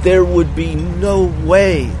 And there would be no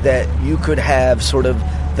way that you could have sort of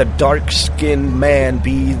the dark-skinned man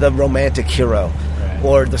be the romantic hero,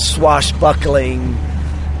 or the swashbuckling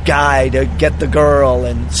guy to get the girl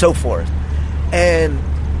and so forth. And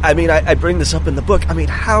I mean, I bring this up in the book. I mean,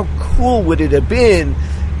 how cool would it have been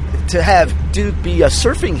to have Duke be a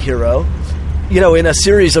surfing hero, in a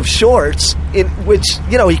series of shorts in which,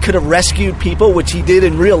 he could have rescued people, which he did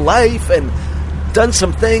in real life, and done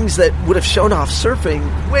some things that would have shown off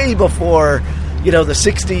surfing way before, the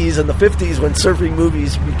 60s and the 50s, when surfing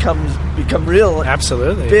movies become real.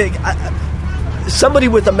 Absolutely. Big. Somebody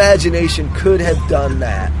with imagination could have done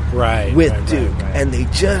that with Duke, and they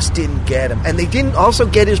just didn't get him. And they didn't also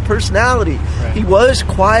get his personality. Right. He was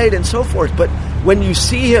quiet and so forth, but when you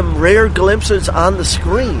see him, rare glimpses on the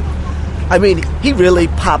screen, I mean, he really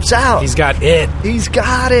pops out. He's got it. He's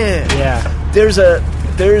got it. Yeah. There's a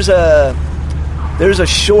there's a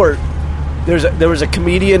short. There was a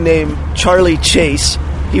comedian named Charlie Chase.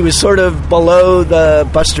 He was sort of below the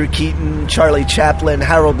Buster Keaton, Charlie Chaplin,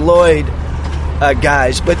 Harold Lloyd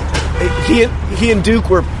guys, but he and Duke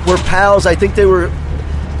were pals. I think they were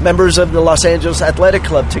members of the Los Angeles Athletic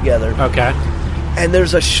Club together. Okay. And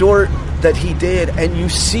there's a short that he did, and you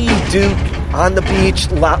see Duke on the beach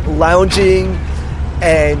lounging,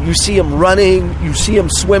 and you see him running, you see him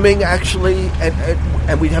swimming, actually,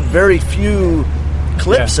 and we have very few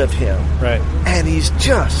clips of him. Right. And he's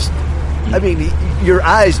just, I mean, your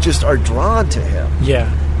eyes just are drawn to him.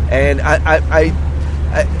 Yeah. And I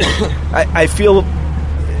feel,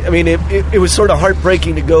 I mean, it was sort of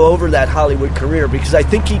heartbreaking to go over that Hollywood career, because I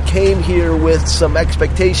think he came here with some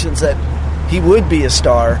expectations that he would be a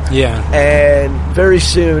star. Yeah. And very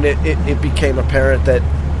soon it became apparent that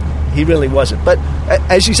he really wasn't. But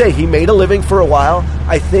as you say, he made a living for a while.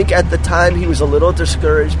 I think at the time he was a little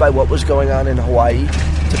discouraged by what was going on in Hawaii,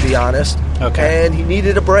 to be honest. Okay. And he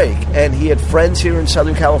needed a break. And he had friends here in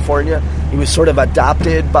Southern California. He was sort of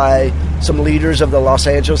adopted by some leaders of the Los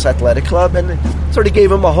Angeles Athletic Club, and sort of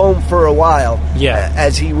gave him a home for a while. Yeah.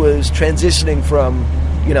 As he was transitioning from,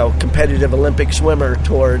 competitive Olympic swimmer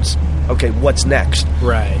towards, okay, what's next?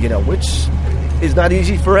 Right. Which is not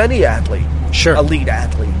easy for any athlete. Sure. Elite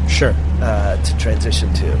athlete. Sure. To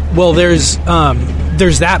transition to. Well, there's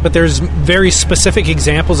that, but there's very specific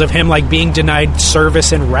examples of him like being denied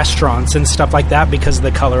service in restaurants and stuff like that because of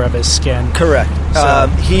the color of his skin. Correct. So.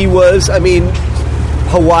 He was,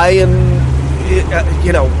 Hawaiian,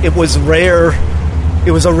 it was rare.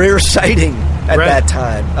 It was a rare sighting at that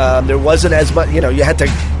time. There wasn't as much, you had to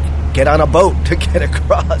get on a boat to get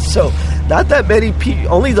across. So not that many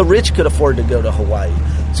people, only the rich could afford to go to Hawaii.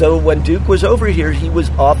 So when Duke was over here, he was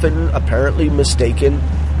often apparently mistaken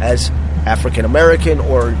as African American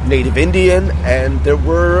or Native Indian, and there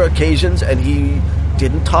were occasions, and he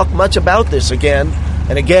didn't talk much about this again.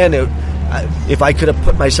 And again, if I could have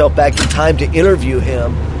put myself back in time to interview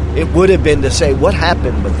him, it would have been to say, what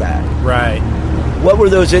happened with that? Right. What were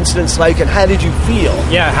those incidents like, and how did you feel?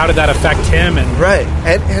 Yeah, how did that affect him? Right,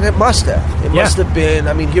 and it must have. It must have been,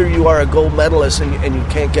 here you are a gold medalist, and you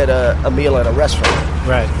can't get a meal at a restaurant.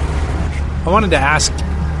 Right. I wanted to ask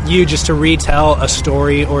you just to retell a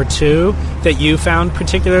story or two that you found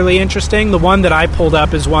particularly interesting. The one that I pulled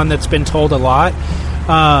up is one that's been told a lot,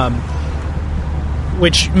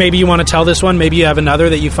 which maybe you want to tell this one, maybe you have another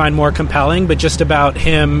that you find more compelling, but just about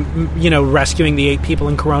him, rescuing the 8 people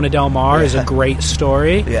in Corona Del Mar is a great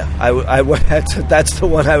story. Yeah, that's the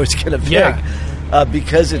one I was going to pick,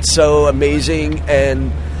 because it's so amazing.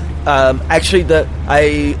 And actually,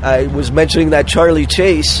 I was mentioning that Charlie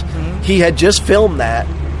Chase, he had just filmed that.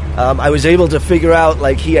 I was able to figure out,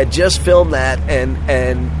 he had just filmed that, and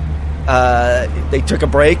they took a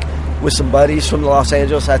break with some buddies from the Los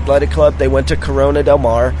Angeles Athletic Club. They went to Corona Del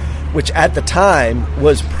Mar, which at the time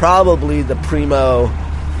was probably the primo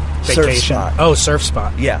surf spot. Oh, surf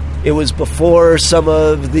spot. Yeah. It was before some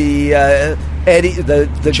of the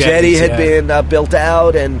the jetty had been built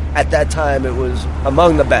out, and at that time it was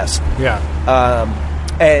among the best. Yeah.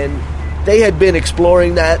 And they had been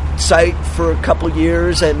exploring that site for a couple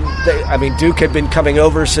years, and Duke had been coming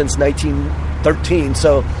over since 1913,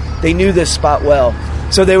 so they knew this spot well.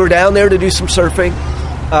 So they were down there to do some surfing.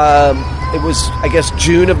 It was, I guess,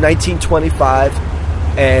 June of 1925,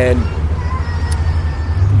 and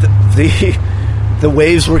the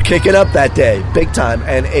waves were kicking up that day, big time.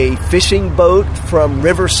 And a fishing boat from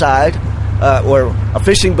Riverside, or a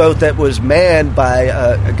fishing boat that was manned by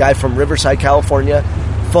a guy from Riverside, California,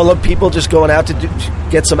 full of people just going out to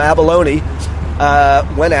get some abalone,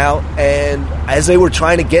 went out, and as they were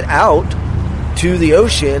trying to get out to the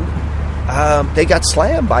ocean, they got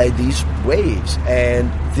slammed by these waves, and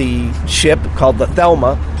the ship called the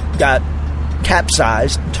Thelma got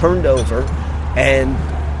capsized, turned over, and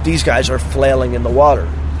these guys are flailing in the water.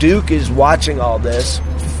 Duke is watching all this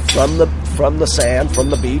from the sand, from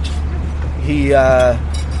the beach. He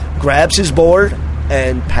grabs his board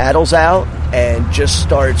and paddles out and just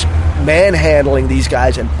starts manhandling these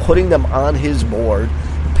guys and putting them on his board,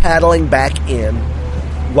 paddling back in,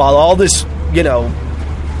 while all this,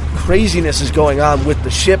 craziness is going on with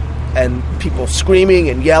the ship and people screaming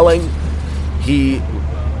and yelling. He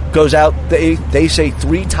goes out, they say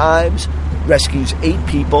 3 times, rescues 8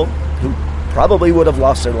 people who probably would have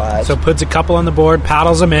lost their lives. So puts a couple on the board,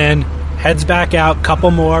 paddles them in, heads back out,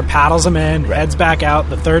 couple more, paddles them in, heads back out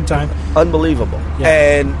the 3rd time. Unbelievable.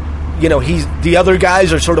 Yeah. And the other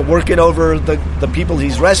guys are sort of working over the people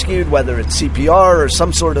he's rescued, whether it's CPR or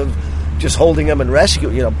some sort of just holding them and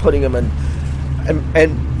rescue, putting them in.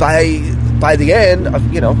 And by by the end,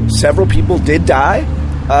 several people did die,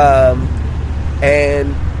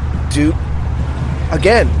 and Duke,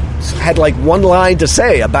 again, had like one line to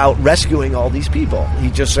say about rescuing all these people. He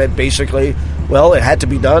just said basically, well, it had to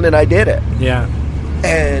be done, and I did it. Yeah.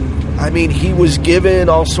 And, I mean, he was given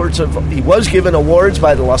awards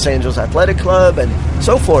by the Los Angeles Athletic Club and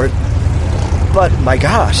so forth, but my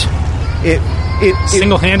gosh, it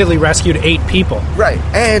single-handedly rescued 8 people. Right.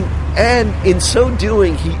 And in so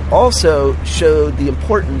doing, he also showed the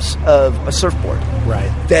importance of a surfboard. Right.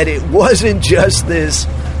 That it wasn't just this,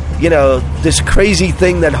 this crazy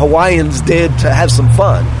thing that Hawaiians did to have some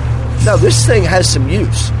fun. No, this thing has some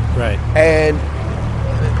use. Right. And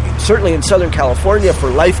certainly in Southern California for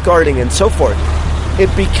lifeguarding and so forth, it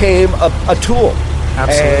became a tool.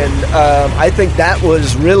 Absolutely. And I think that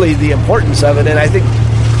was really the importance of it. And I think...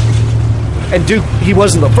 And Duke, he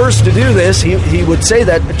wasn't the first to do this. He would say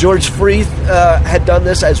that George Freeth had done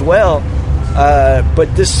this as well.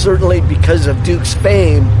 But this certainly, because of Duke's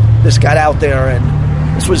fame, this got out there,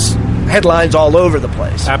 and this was headlines all over the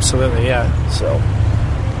place. Absolutely, yeah. So,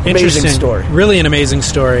 amazing story. Really an amazing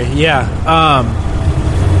story, yeah.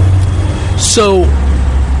 So,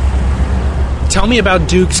 tell me about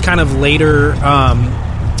Duke's kind of later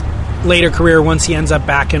career once he ends up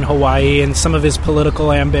back in Hawaii and some of his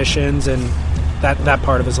political ambitions and that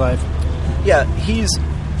part of his life. Yeah, he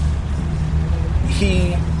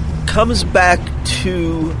comes back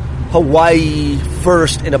to Hawaii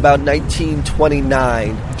first in about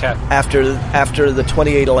 1929. Okay. After the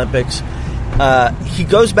 28 Olympics. He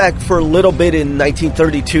goes back for a little bit in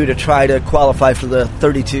 1932 to try to qualify for the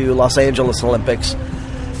 32 Los Angeles Olympics.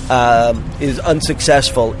 Is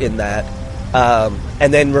unsuccessful in that.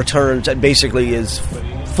 And then returns and basically is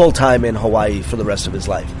full-time in Hawaii for the rest of his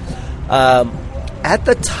life. At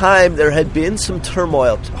the time, there had been some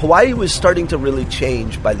turmoil. Hawaii was starting to really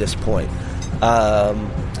change by this point.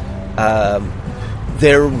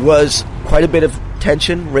 There was quite a bit of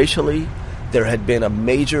tension racially. There had been a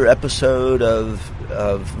major episode of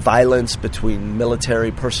violence between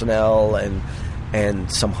military personnel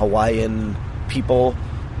and some Hawaiian people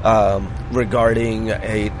regarding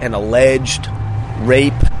an alleged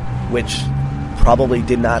rape, which probably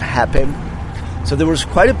did not happen. So there was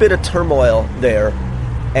quite a bit of turmoil there,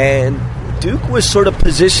 and Duke was sort of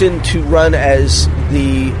positioned to run as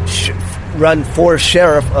run for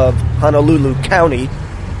sheriff of Honolulu County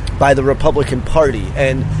by the Republican Party,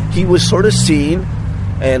 and he was sort of seen,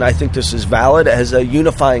 and I think this is valid, as a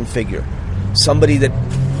unifying figure, somebody that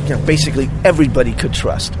basically everybody could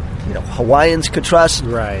trust. Hawaiians could trust,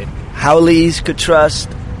 right? Haoles could trust.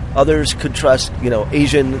 Others could trust,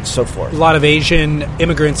 Asian and so forth. A lot of Asian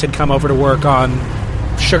immigrants had come over to work on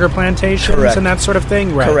sugar plantations. Correct. And that sort of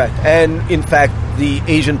thing? Right. Correct. And, in fact, the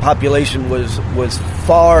Asian population was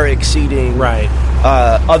far exceeding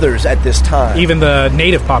others at this time. Even the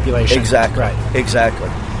native population. Exactly. Right. Exactly.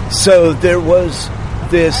 So there was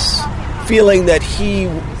this feeling that he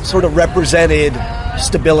sort of represented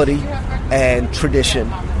stability and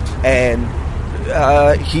tradition, and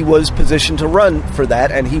he was positioned to run for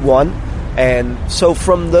that, and he won. And so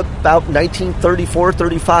from about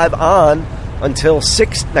 1934-35 on until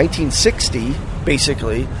 1960,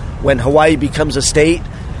 basically, when Hawaii becomes a state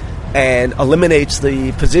and eliminates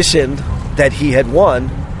the position that he had won,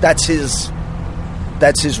 that's his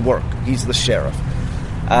work. He's the sheriff.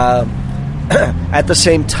 At the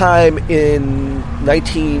same time, in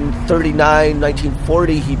 1939,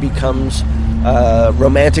 1940, he becomes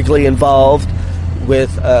romantically involved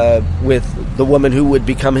with the woman who would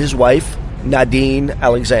become his wife, Nadine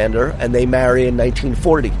Alexander, and they marry in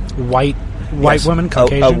 1940. White woman,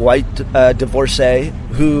 Caucasian? A white divorcee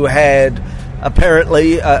who had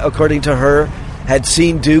apparently, according to her, had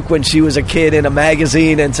seen Duke when she was a kid in a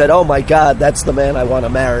magazine and said, "Oh my God, that's the man I want to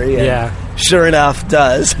marry." And sure enough,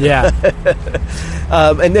 does. Yeah.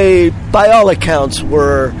 And they, by all accounts,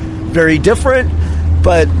 were very different,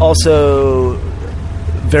 but also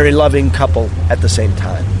very loving couple at the same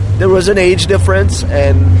time. There was an age difference,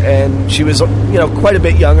 and she was, quite a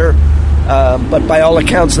bit younger, but by all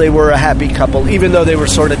accounts, they were a happy couple, even though they were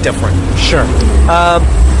sort of different. Sure.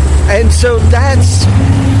 And so that's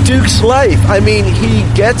Duke's life. I mean, he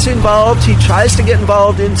gets involved, he tries to get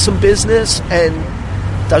involved in some business, and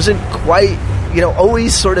doesn't quite,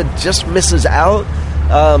 always sort of just misses out.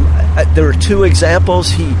 There are 2 examples.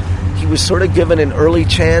 He was sort of given an early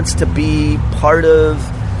chance to be part of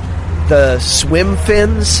the swim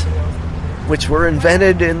fins, which were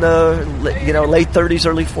invented in the late 30s,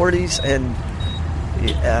 early 40s, and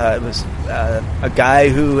it was a guy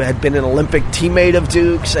who had been an Olympic teammate of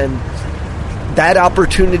Duke's, and that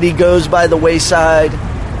opportunity goes by the wayside.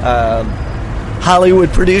 Hollywood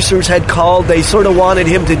producers had called. They sort of wanted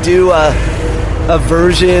him to do a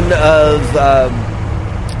version of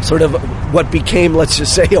sort of what became, let's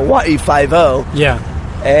just say, Hawaii Five-0. Yeah.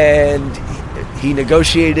 And he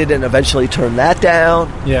negotiated and eventually turned that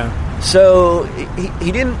down. Yeah. So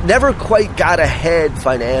he never quite got ahead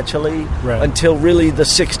financially until really the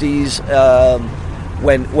 60s,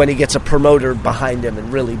 when he gets a promoter behind him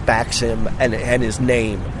and really backs him and his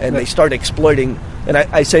name. And they start exploiting, and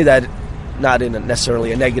I say that not in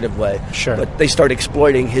necessarily a negative way, but they start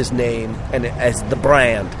exploiting his name and as the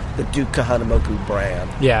brand, the Duke Kahanamoku brand.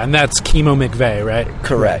 Yeah, and that's Kimo McVeigh, right?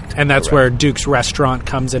 Correct. And that's where Duke's restaurant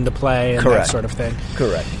comes into play and that sort of thing.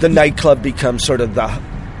 Correct. The nightclub becomes sort of the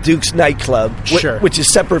Duke's nightclub, which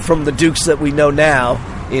is separate from the Duke's that we know now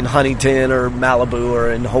in Huntington or Malibu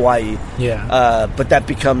or in Hawaii. Yeah. But that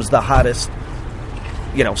becomes the hottest,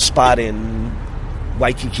 spot in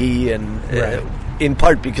Waikiki, and in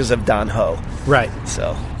part because of Don Ho. Right.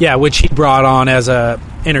 So. Yeah, which he brought on as a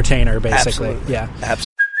entertainer, basically. Absolutely. Yeah. Absolutely.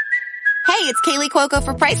 Hey, it's Kaylee Cuoco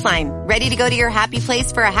for Priceline. Ready to go to your happy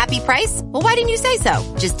place for a happy price? Well, why didn't you say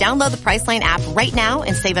so? Just download the Priceline app right now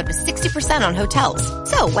and save up to 60% on hotels.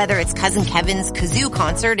 So whether it's Cousin Kevin's Kazoo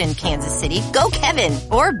Concert in Kansas City, go Kevin,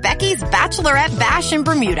 or Becky's Bachelorette Bash in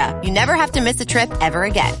Bermuda, you never have to miss a trip ever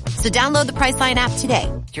again. So download the Priceline app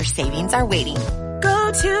today. Your savings are waiting.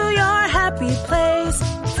 Go to your happy place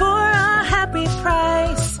for a happy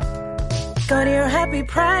price. Go to your happy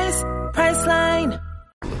price, Priceline.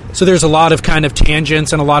 So there's a lot of kind of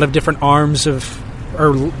tangents and a lot of different arms of,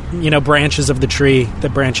 or branches of the tree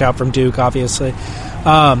that branch out from Duke, obviously.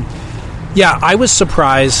 Yeah, I was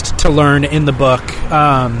surprised to learn in the book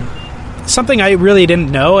something I really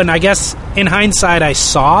didn't know, and I guess in hindsight I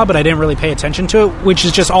saw, but I didn't really pay attention to it, which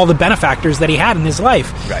is just all the benefactors that he had in his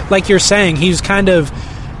life. Right. Like you're saying, he's kind of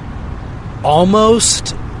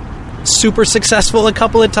almost super successful a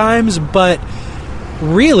couple of times, but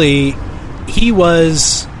really he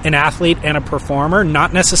was an athlete and a performer,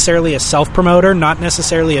 not necessarily a self-promoter, not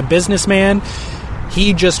necessarily a businessman.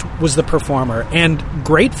 He just was the performer. And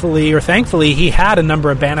gratefully or thankfully, he had a number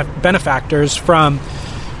of benefactors, from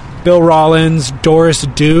Bill Rawlins, Doris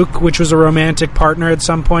Duke, which was a romantic partner at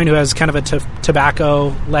some point, who has kind of a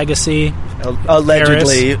tobacco legacy.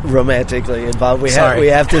 Allegedly romantically involved. We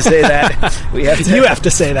have to say that. You have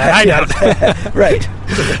to say that. I don't. Right.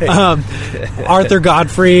 Arthur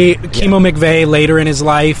Godfrey, Kimo McVeigh later in his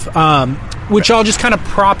life, which all just kind of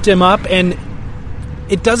propped him up, and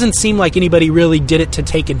it doesn't seem like anybody really did it to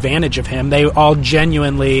take advantage of him. They all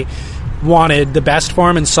genuinely wanted the best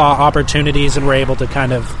for him and saw opportunities and were able to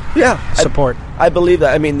kind of support. I believe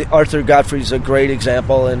that. I mean, Arthur Godfrey's a great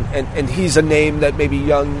example, and he's a name that maybe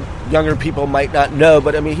younger people might not know,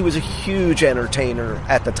 but I mean, he was a huge entertainer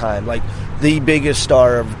at the time, like the biggest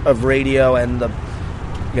star of radio, and the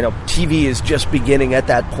TV is just beginning at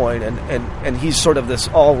that point, and he's sort of this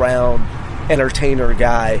all-round entertainer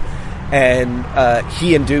guy, and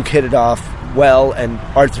he and Duke hit it off well, and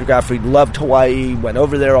Arthur Godfrey loved Hawaii, went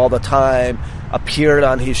over there all the time, appeared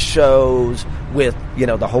on his shows with,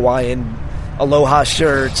 the Hawaiian aloha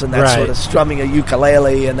shirts and that sort of strumming a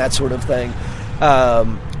ukulele and that sort of thing.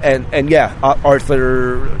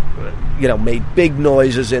 Arthur, made big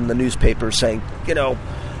noises in the newspaper saying,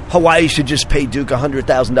 Hawaii should just pay Duke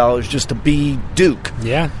 $100,000 just to be Duke.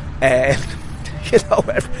 Yeah. And,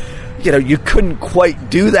 you couldn't quite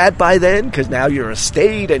do that by then, because now you're a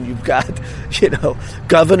state and you've got,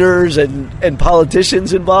 governors and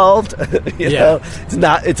politicians involved.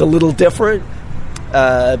 It's a little different.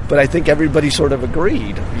 But I think everybody sort of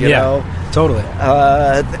agreed, you know? Totally.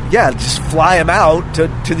 Just fly them out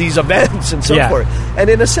to these events and so forth. And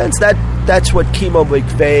in a sense, that's what Kimo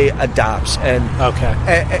McVeigh adopts. And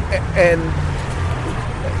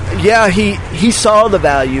he saw the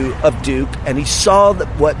value of Duke, and he saw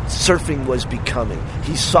what surfing was becoming.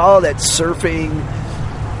 He saw that surfing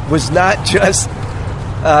was not just,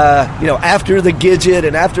 after the Gidget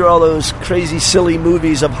and after all those crazy, silly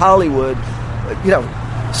movies of Hollywood,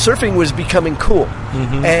 surfing was becoming cool.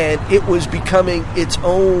 Mm-hmm. And it was becoming its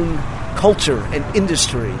own culture and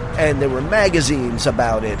industry. And there were magazines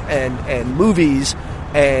about it and movies,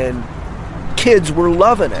 and kids were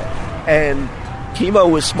loving it. And Kimo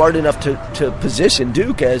was smart enough to position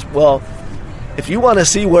Duke as, well, if you want to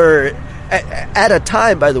see where, at a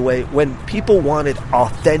time, by the way, when people wanted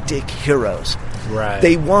authentic heroes. Right.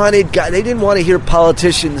 They didn't want to hear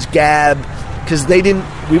politicians gab, because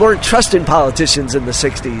we weren't trusting politicians in the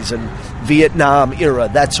 60s and Vietnam era,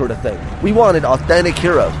 that sort of thing. We wanted authentic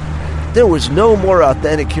heroes. There was no more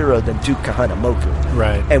authentic hero than Duke Kahanamoku.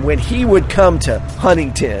 Right. And when he would come to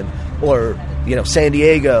Huntington or San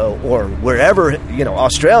Diego or wherever,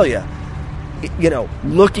 Australia,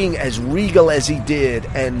 looking as regal as he did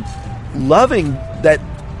and loving that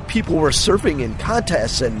people were surfing in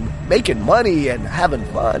contests and making money and having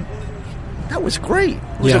fun. That was great.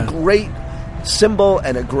 It was a great symbol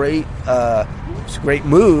and a great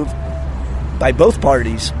move by both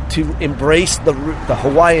parties to embrace the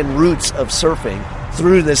Hawaiian roots of surfing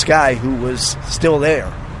through this guy who was still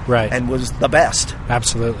there, right, and was the best.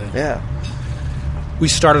 Absolutely, yeah. We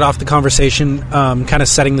started off the conversation kind of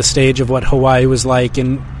setting the stage of what Hawaii was like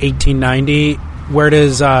in 1890. Where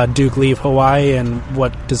does Duke leave Hawaii, and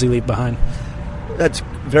what does he leave behind? That's a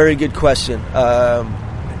very good question,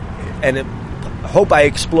 and I hope I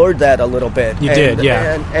explored that a little bit. You did,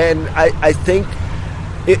 yeah. And I think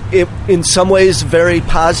it in some ways very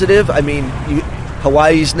positive. I mean,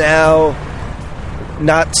 Hawaii's now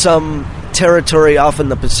not some territory off in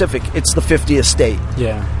the Pacific. It's the 50th state.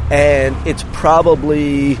 Yeah. And it's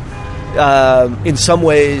probably, in some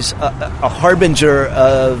ways, a harbinger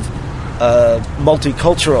of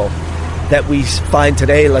multicultural that we find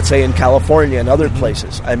today, let's say, in California and other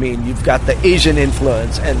places. I mean, you've got the Asian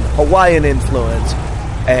influence and Hawaiian influence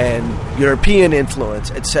and European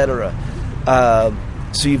influence, etc.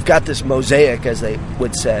 So you've got this mosaic, as they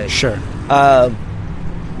would say. Sure.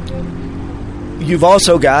 You've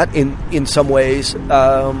also got, in some ways,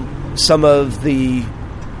 some of the,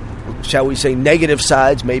 shall we say, negative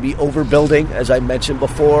sides, maybe overbuilding, as I mentioned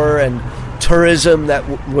before, and tourism that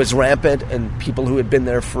was rampant, and people who had been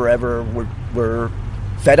there forever were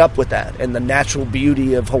fed up with that. And the natural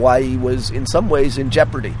beauty of Hawaii was, in some ways, in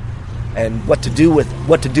jeopardy. And what to do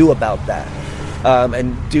about that.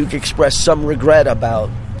 And Duke expressed some regret about,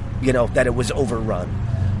 that it was overrun.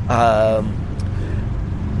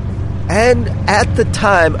 And at the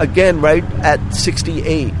time, again, right at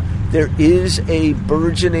 68, there is a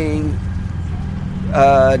burgeoning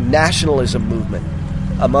nationalism movement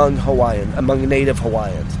among native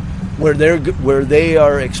Hawaiians, where they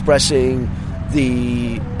are expressing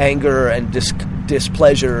the anger and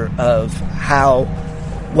displeasure of how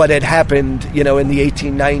what had happened, in the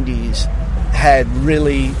 1890s had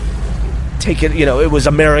really taken, it was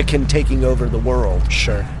American taking over the world.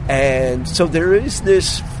 Sure. And so there is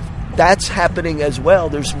this. That's happening as well.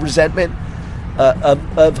 There's resentment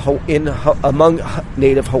among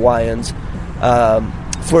native Hawaiians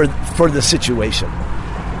for the situation.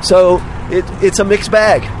 So it's a mixed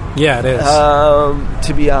bag. Yeah, it is.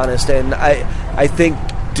 To be honest, and I think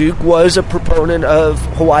Duke was a proponent of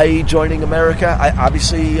Hawaii joining America.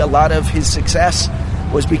 Obviously, a lot of his success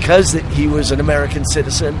was because he was an American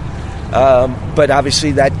citizen, but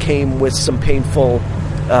obviously that came with some painful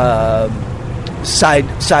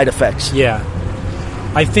side effects. Yeah.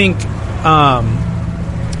 I think,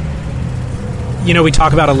 we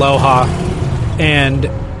talk about aloha, and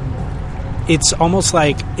it's almost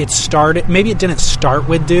like it started, maybe it didn't start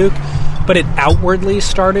with Duke, but it outwardly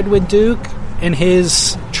started with Duke and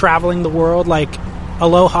his traveling the world. Like,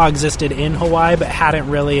 aloha existed in Hawaii, but hadn't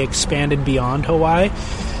really expanded beyond Hawaii.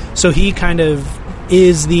 So he kind of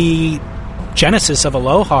is the genesis of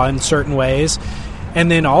aloha in certain ways, and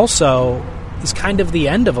then also is kind of the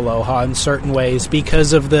end of aloha in certain ways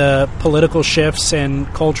because of the political shifts and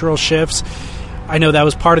cultural shifts. I know that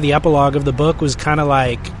was part of the epilogue of the book, was kind of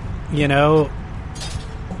like,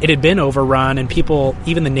 it had been overrun, and people,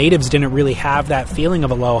 even the natives, didn't really have that feeling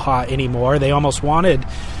of aloha anymore. They almost wanted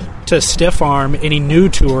to stiff arm any new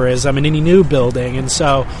tourism and any new building, and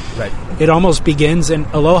so right. It almost begins, and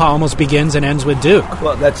aloha almost begins and ends with Duke.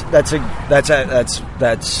 Well, that's.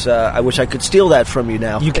 I wish I could steal that from you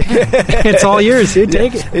now. You can. It's all yours. You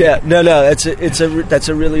take it. Yeah. No. That's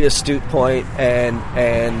a really astute point, and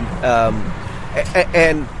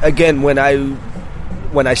again,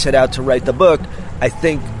 when I set out to write the book, I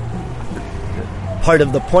think part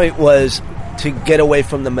of the point was to get away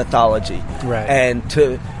from the mythology, right?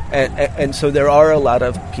 And so there are a lot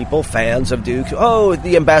of people, fans of Duke. Oh,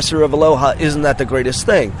 the ambassador of aloha, isn't that the greatest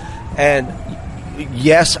thing? And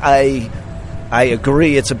yes, I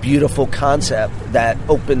agree. It's a beautiful concept, that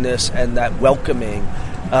openness and that welcoming.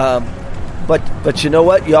 But you know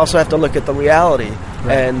what? You also have to look at the reality.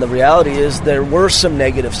 Right. And the reality is there were some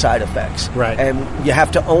negative side effects. Right. And you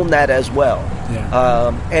have to own that as well.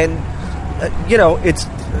 Yeah. It's,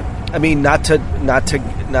 I mean, not to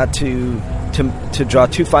draw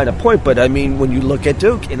too fine a point, but I mean, when you look at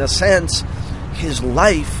Duke, in a sense, his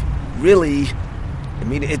life really, I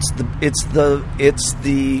mean, it's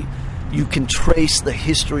the you can trace the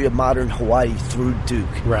history of modern Hawaii through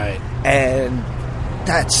Duke. Right. And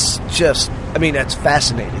that's just, I mean, that's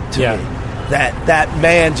fascinating to me. that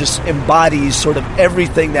man just embodies sort of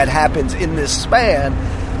everything that happens in this span.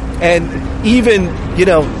 And even,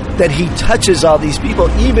 that he touches all these people,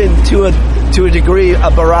 even to a degree,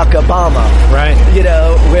 a Barack Obama. Right.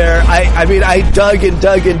 Where I dug and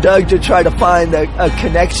dug and dug to try to find a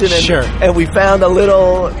connection. And, and we found a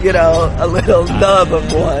little nub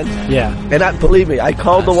of one. Yeah. And believe me, I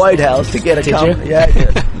called the White House to get a comment. Yeah, I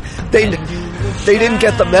did. They didn't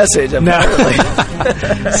get the message, apparently.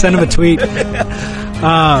 No. Send them a tweet.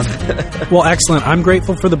 Well, excellent. I'm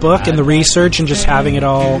grateful for the book and the research and just having it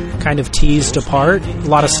all kind of teased apart. A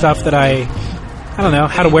lot of stuff that I don't know,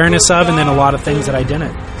 had awareness of, and then a lot of things that I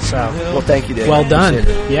didn't. So, well, thank you, Dave. Well done.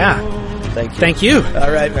 Yeah. Thank you.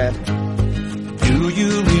 All right, man. Do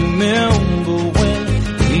you remember when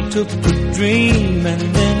we took a dream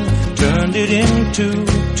and then turned it into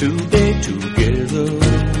today together?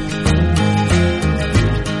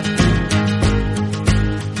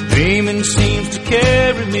 Dreaming seems to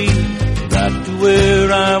carry me right to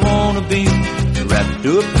where I want to be, wrapped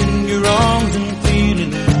up in your arms and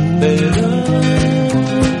feeling better.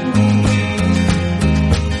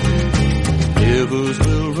 Rivers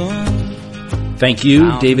will run. Thank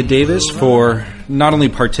you, David Davis, for not only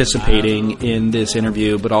participating in this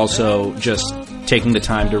interview, but also just taking the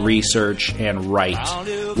time to research and write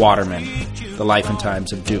Waterman, The Life and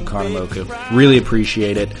Times of Duke Kahanamoku. Really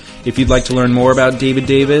appreciate it. If you'd like to learn more about David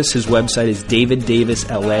Davis, his website is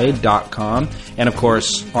daviddavisla.com. And, of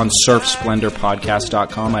course, on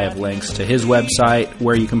surfsplendorpodcast.com, I have links to his website,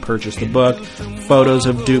 where you can purchase the book, photos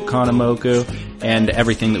of Duke Kahanamoku, and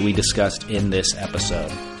everything that we discussed in this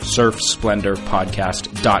episode.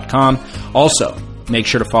 surfsplendorpodcast.com. Also, make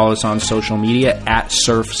sure to follow us on social media at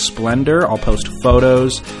Surf Splendor. I'll post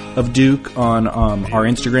photos of Duke on our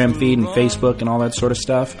Instagram feed and Facebook and all that sort of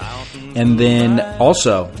stuff. And then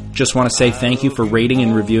also, just want to say thank you for rating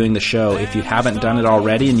and reviewing the show. If you haven't done it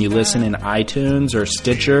already and you listen in iTunes or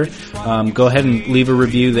Stitcher, go ahead and leave a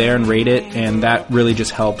review there and rate it. And that really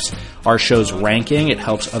just helps our show's ranking. It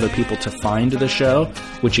helps other people to find the show,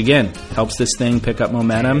 which again helps this thing pick up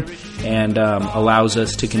momentum and allows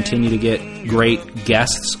us to continue to get great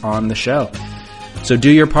guests on the show. So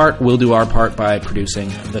do your part. We'll do our part by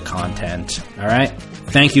producing the content. All right?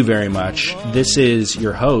 Thank you very much. This is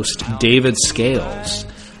your host, David Scales,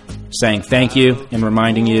 saying thank you and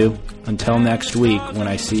reminding you, until next week when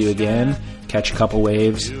I see you again, catch a couple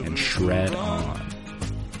waves and shred on.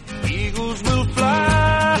 Eagles will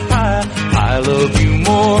fly high. I love you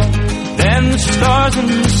more than the stars in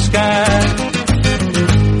the sky.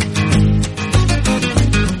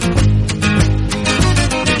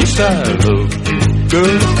 Yes, I love you,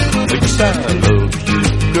 girl. Yes, I love you,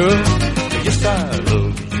 girl.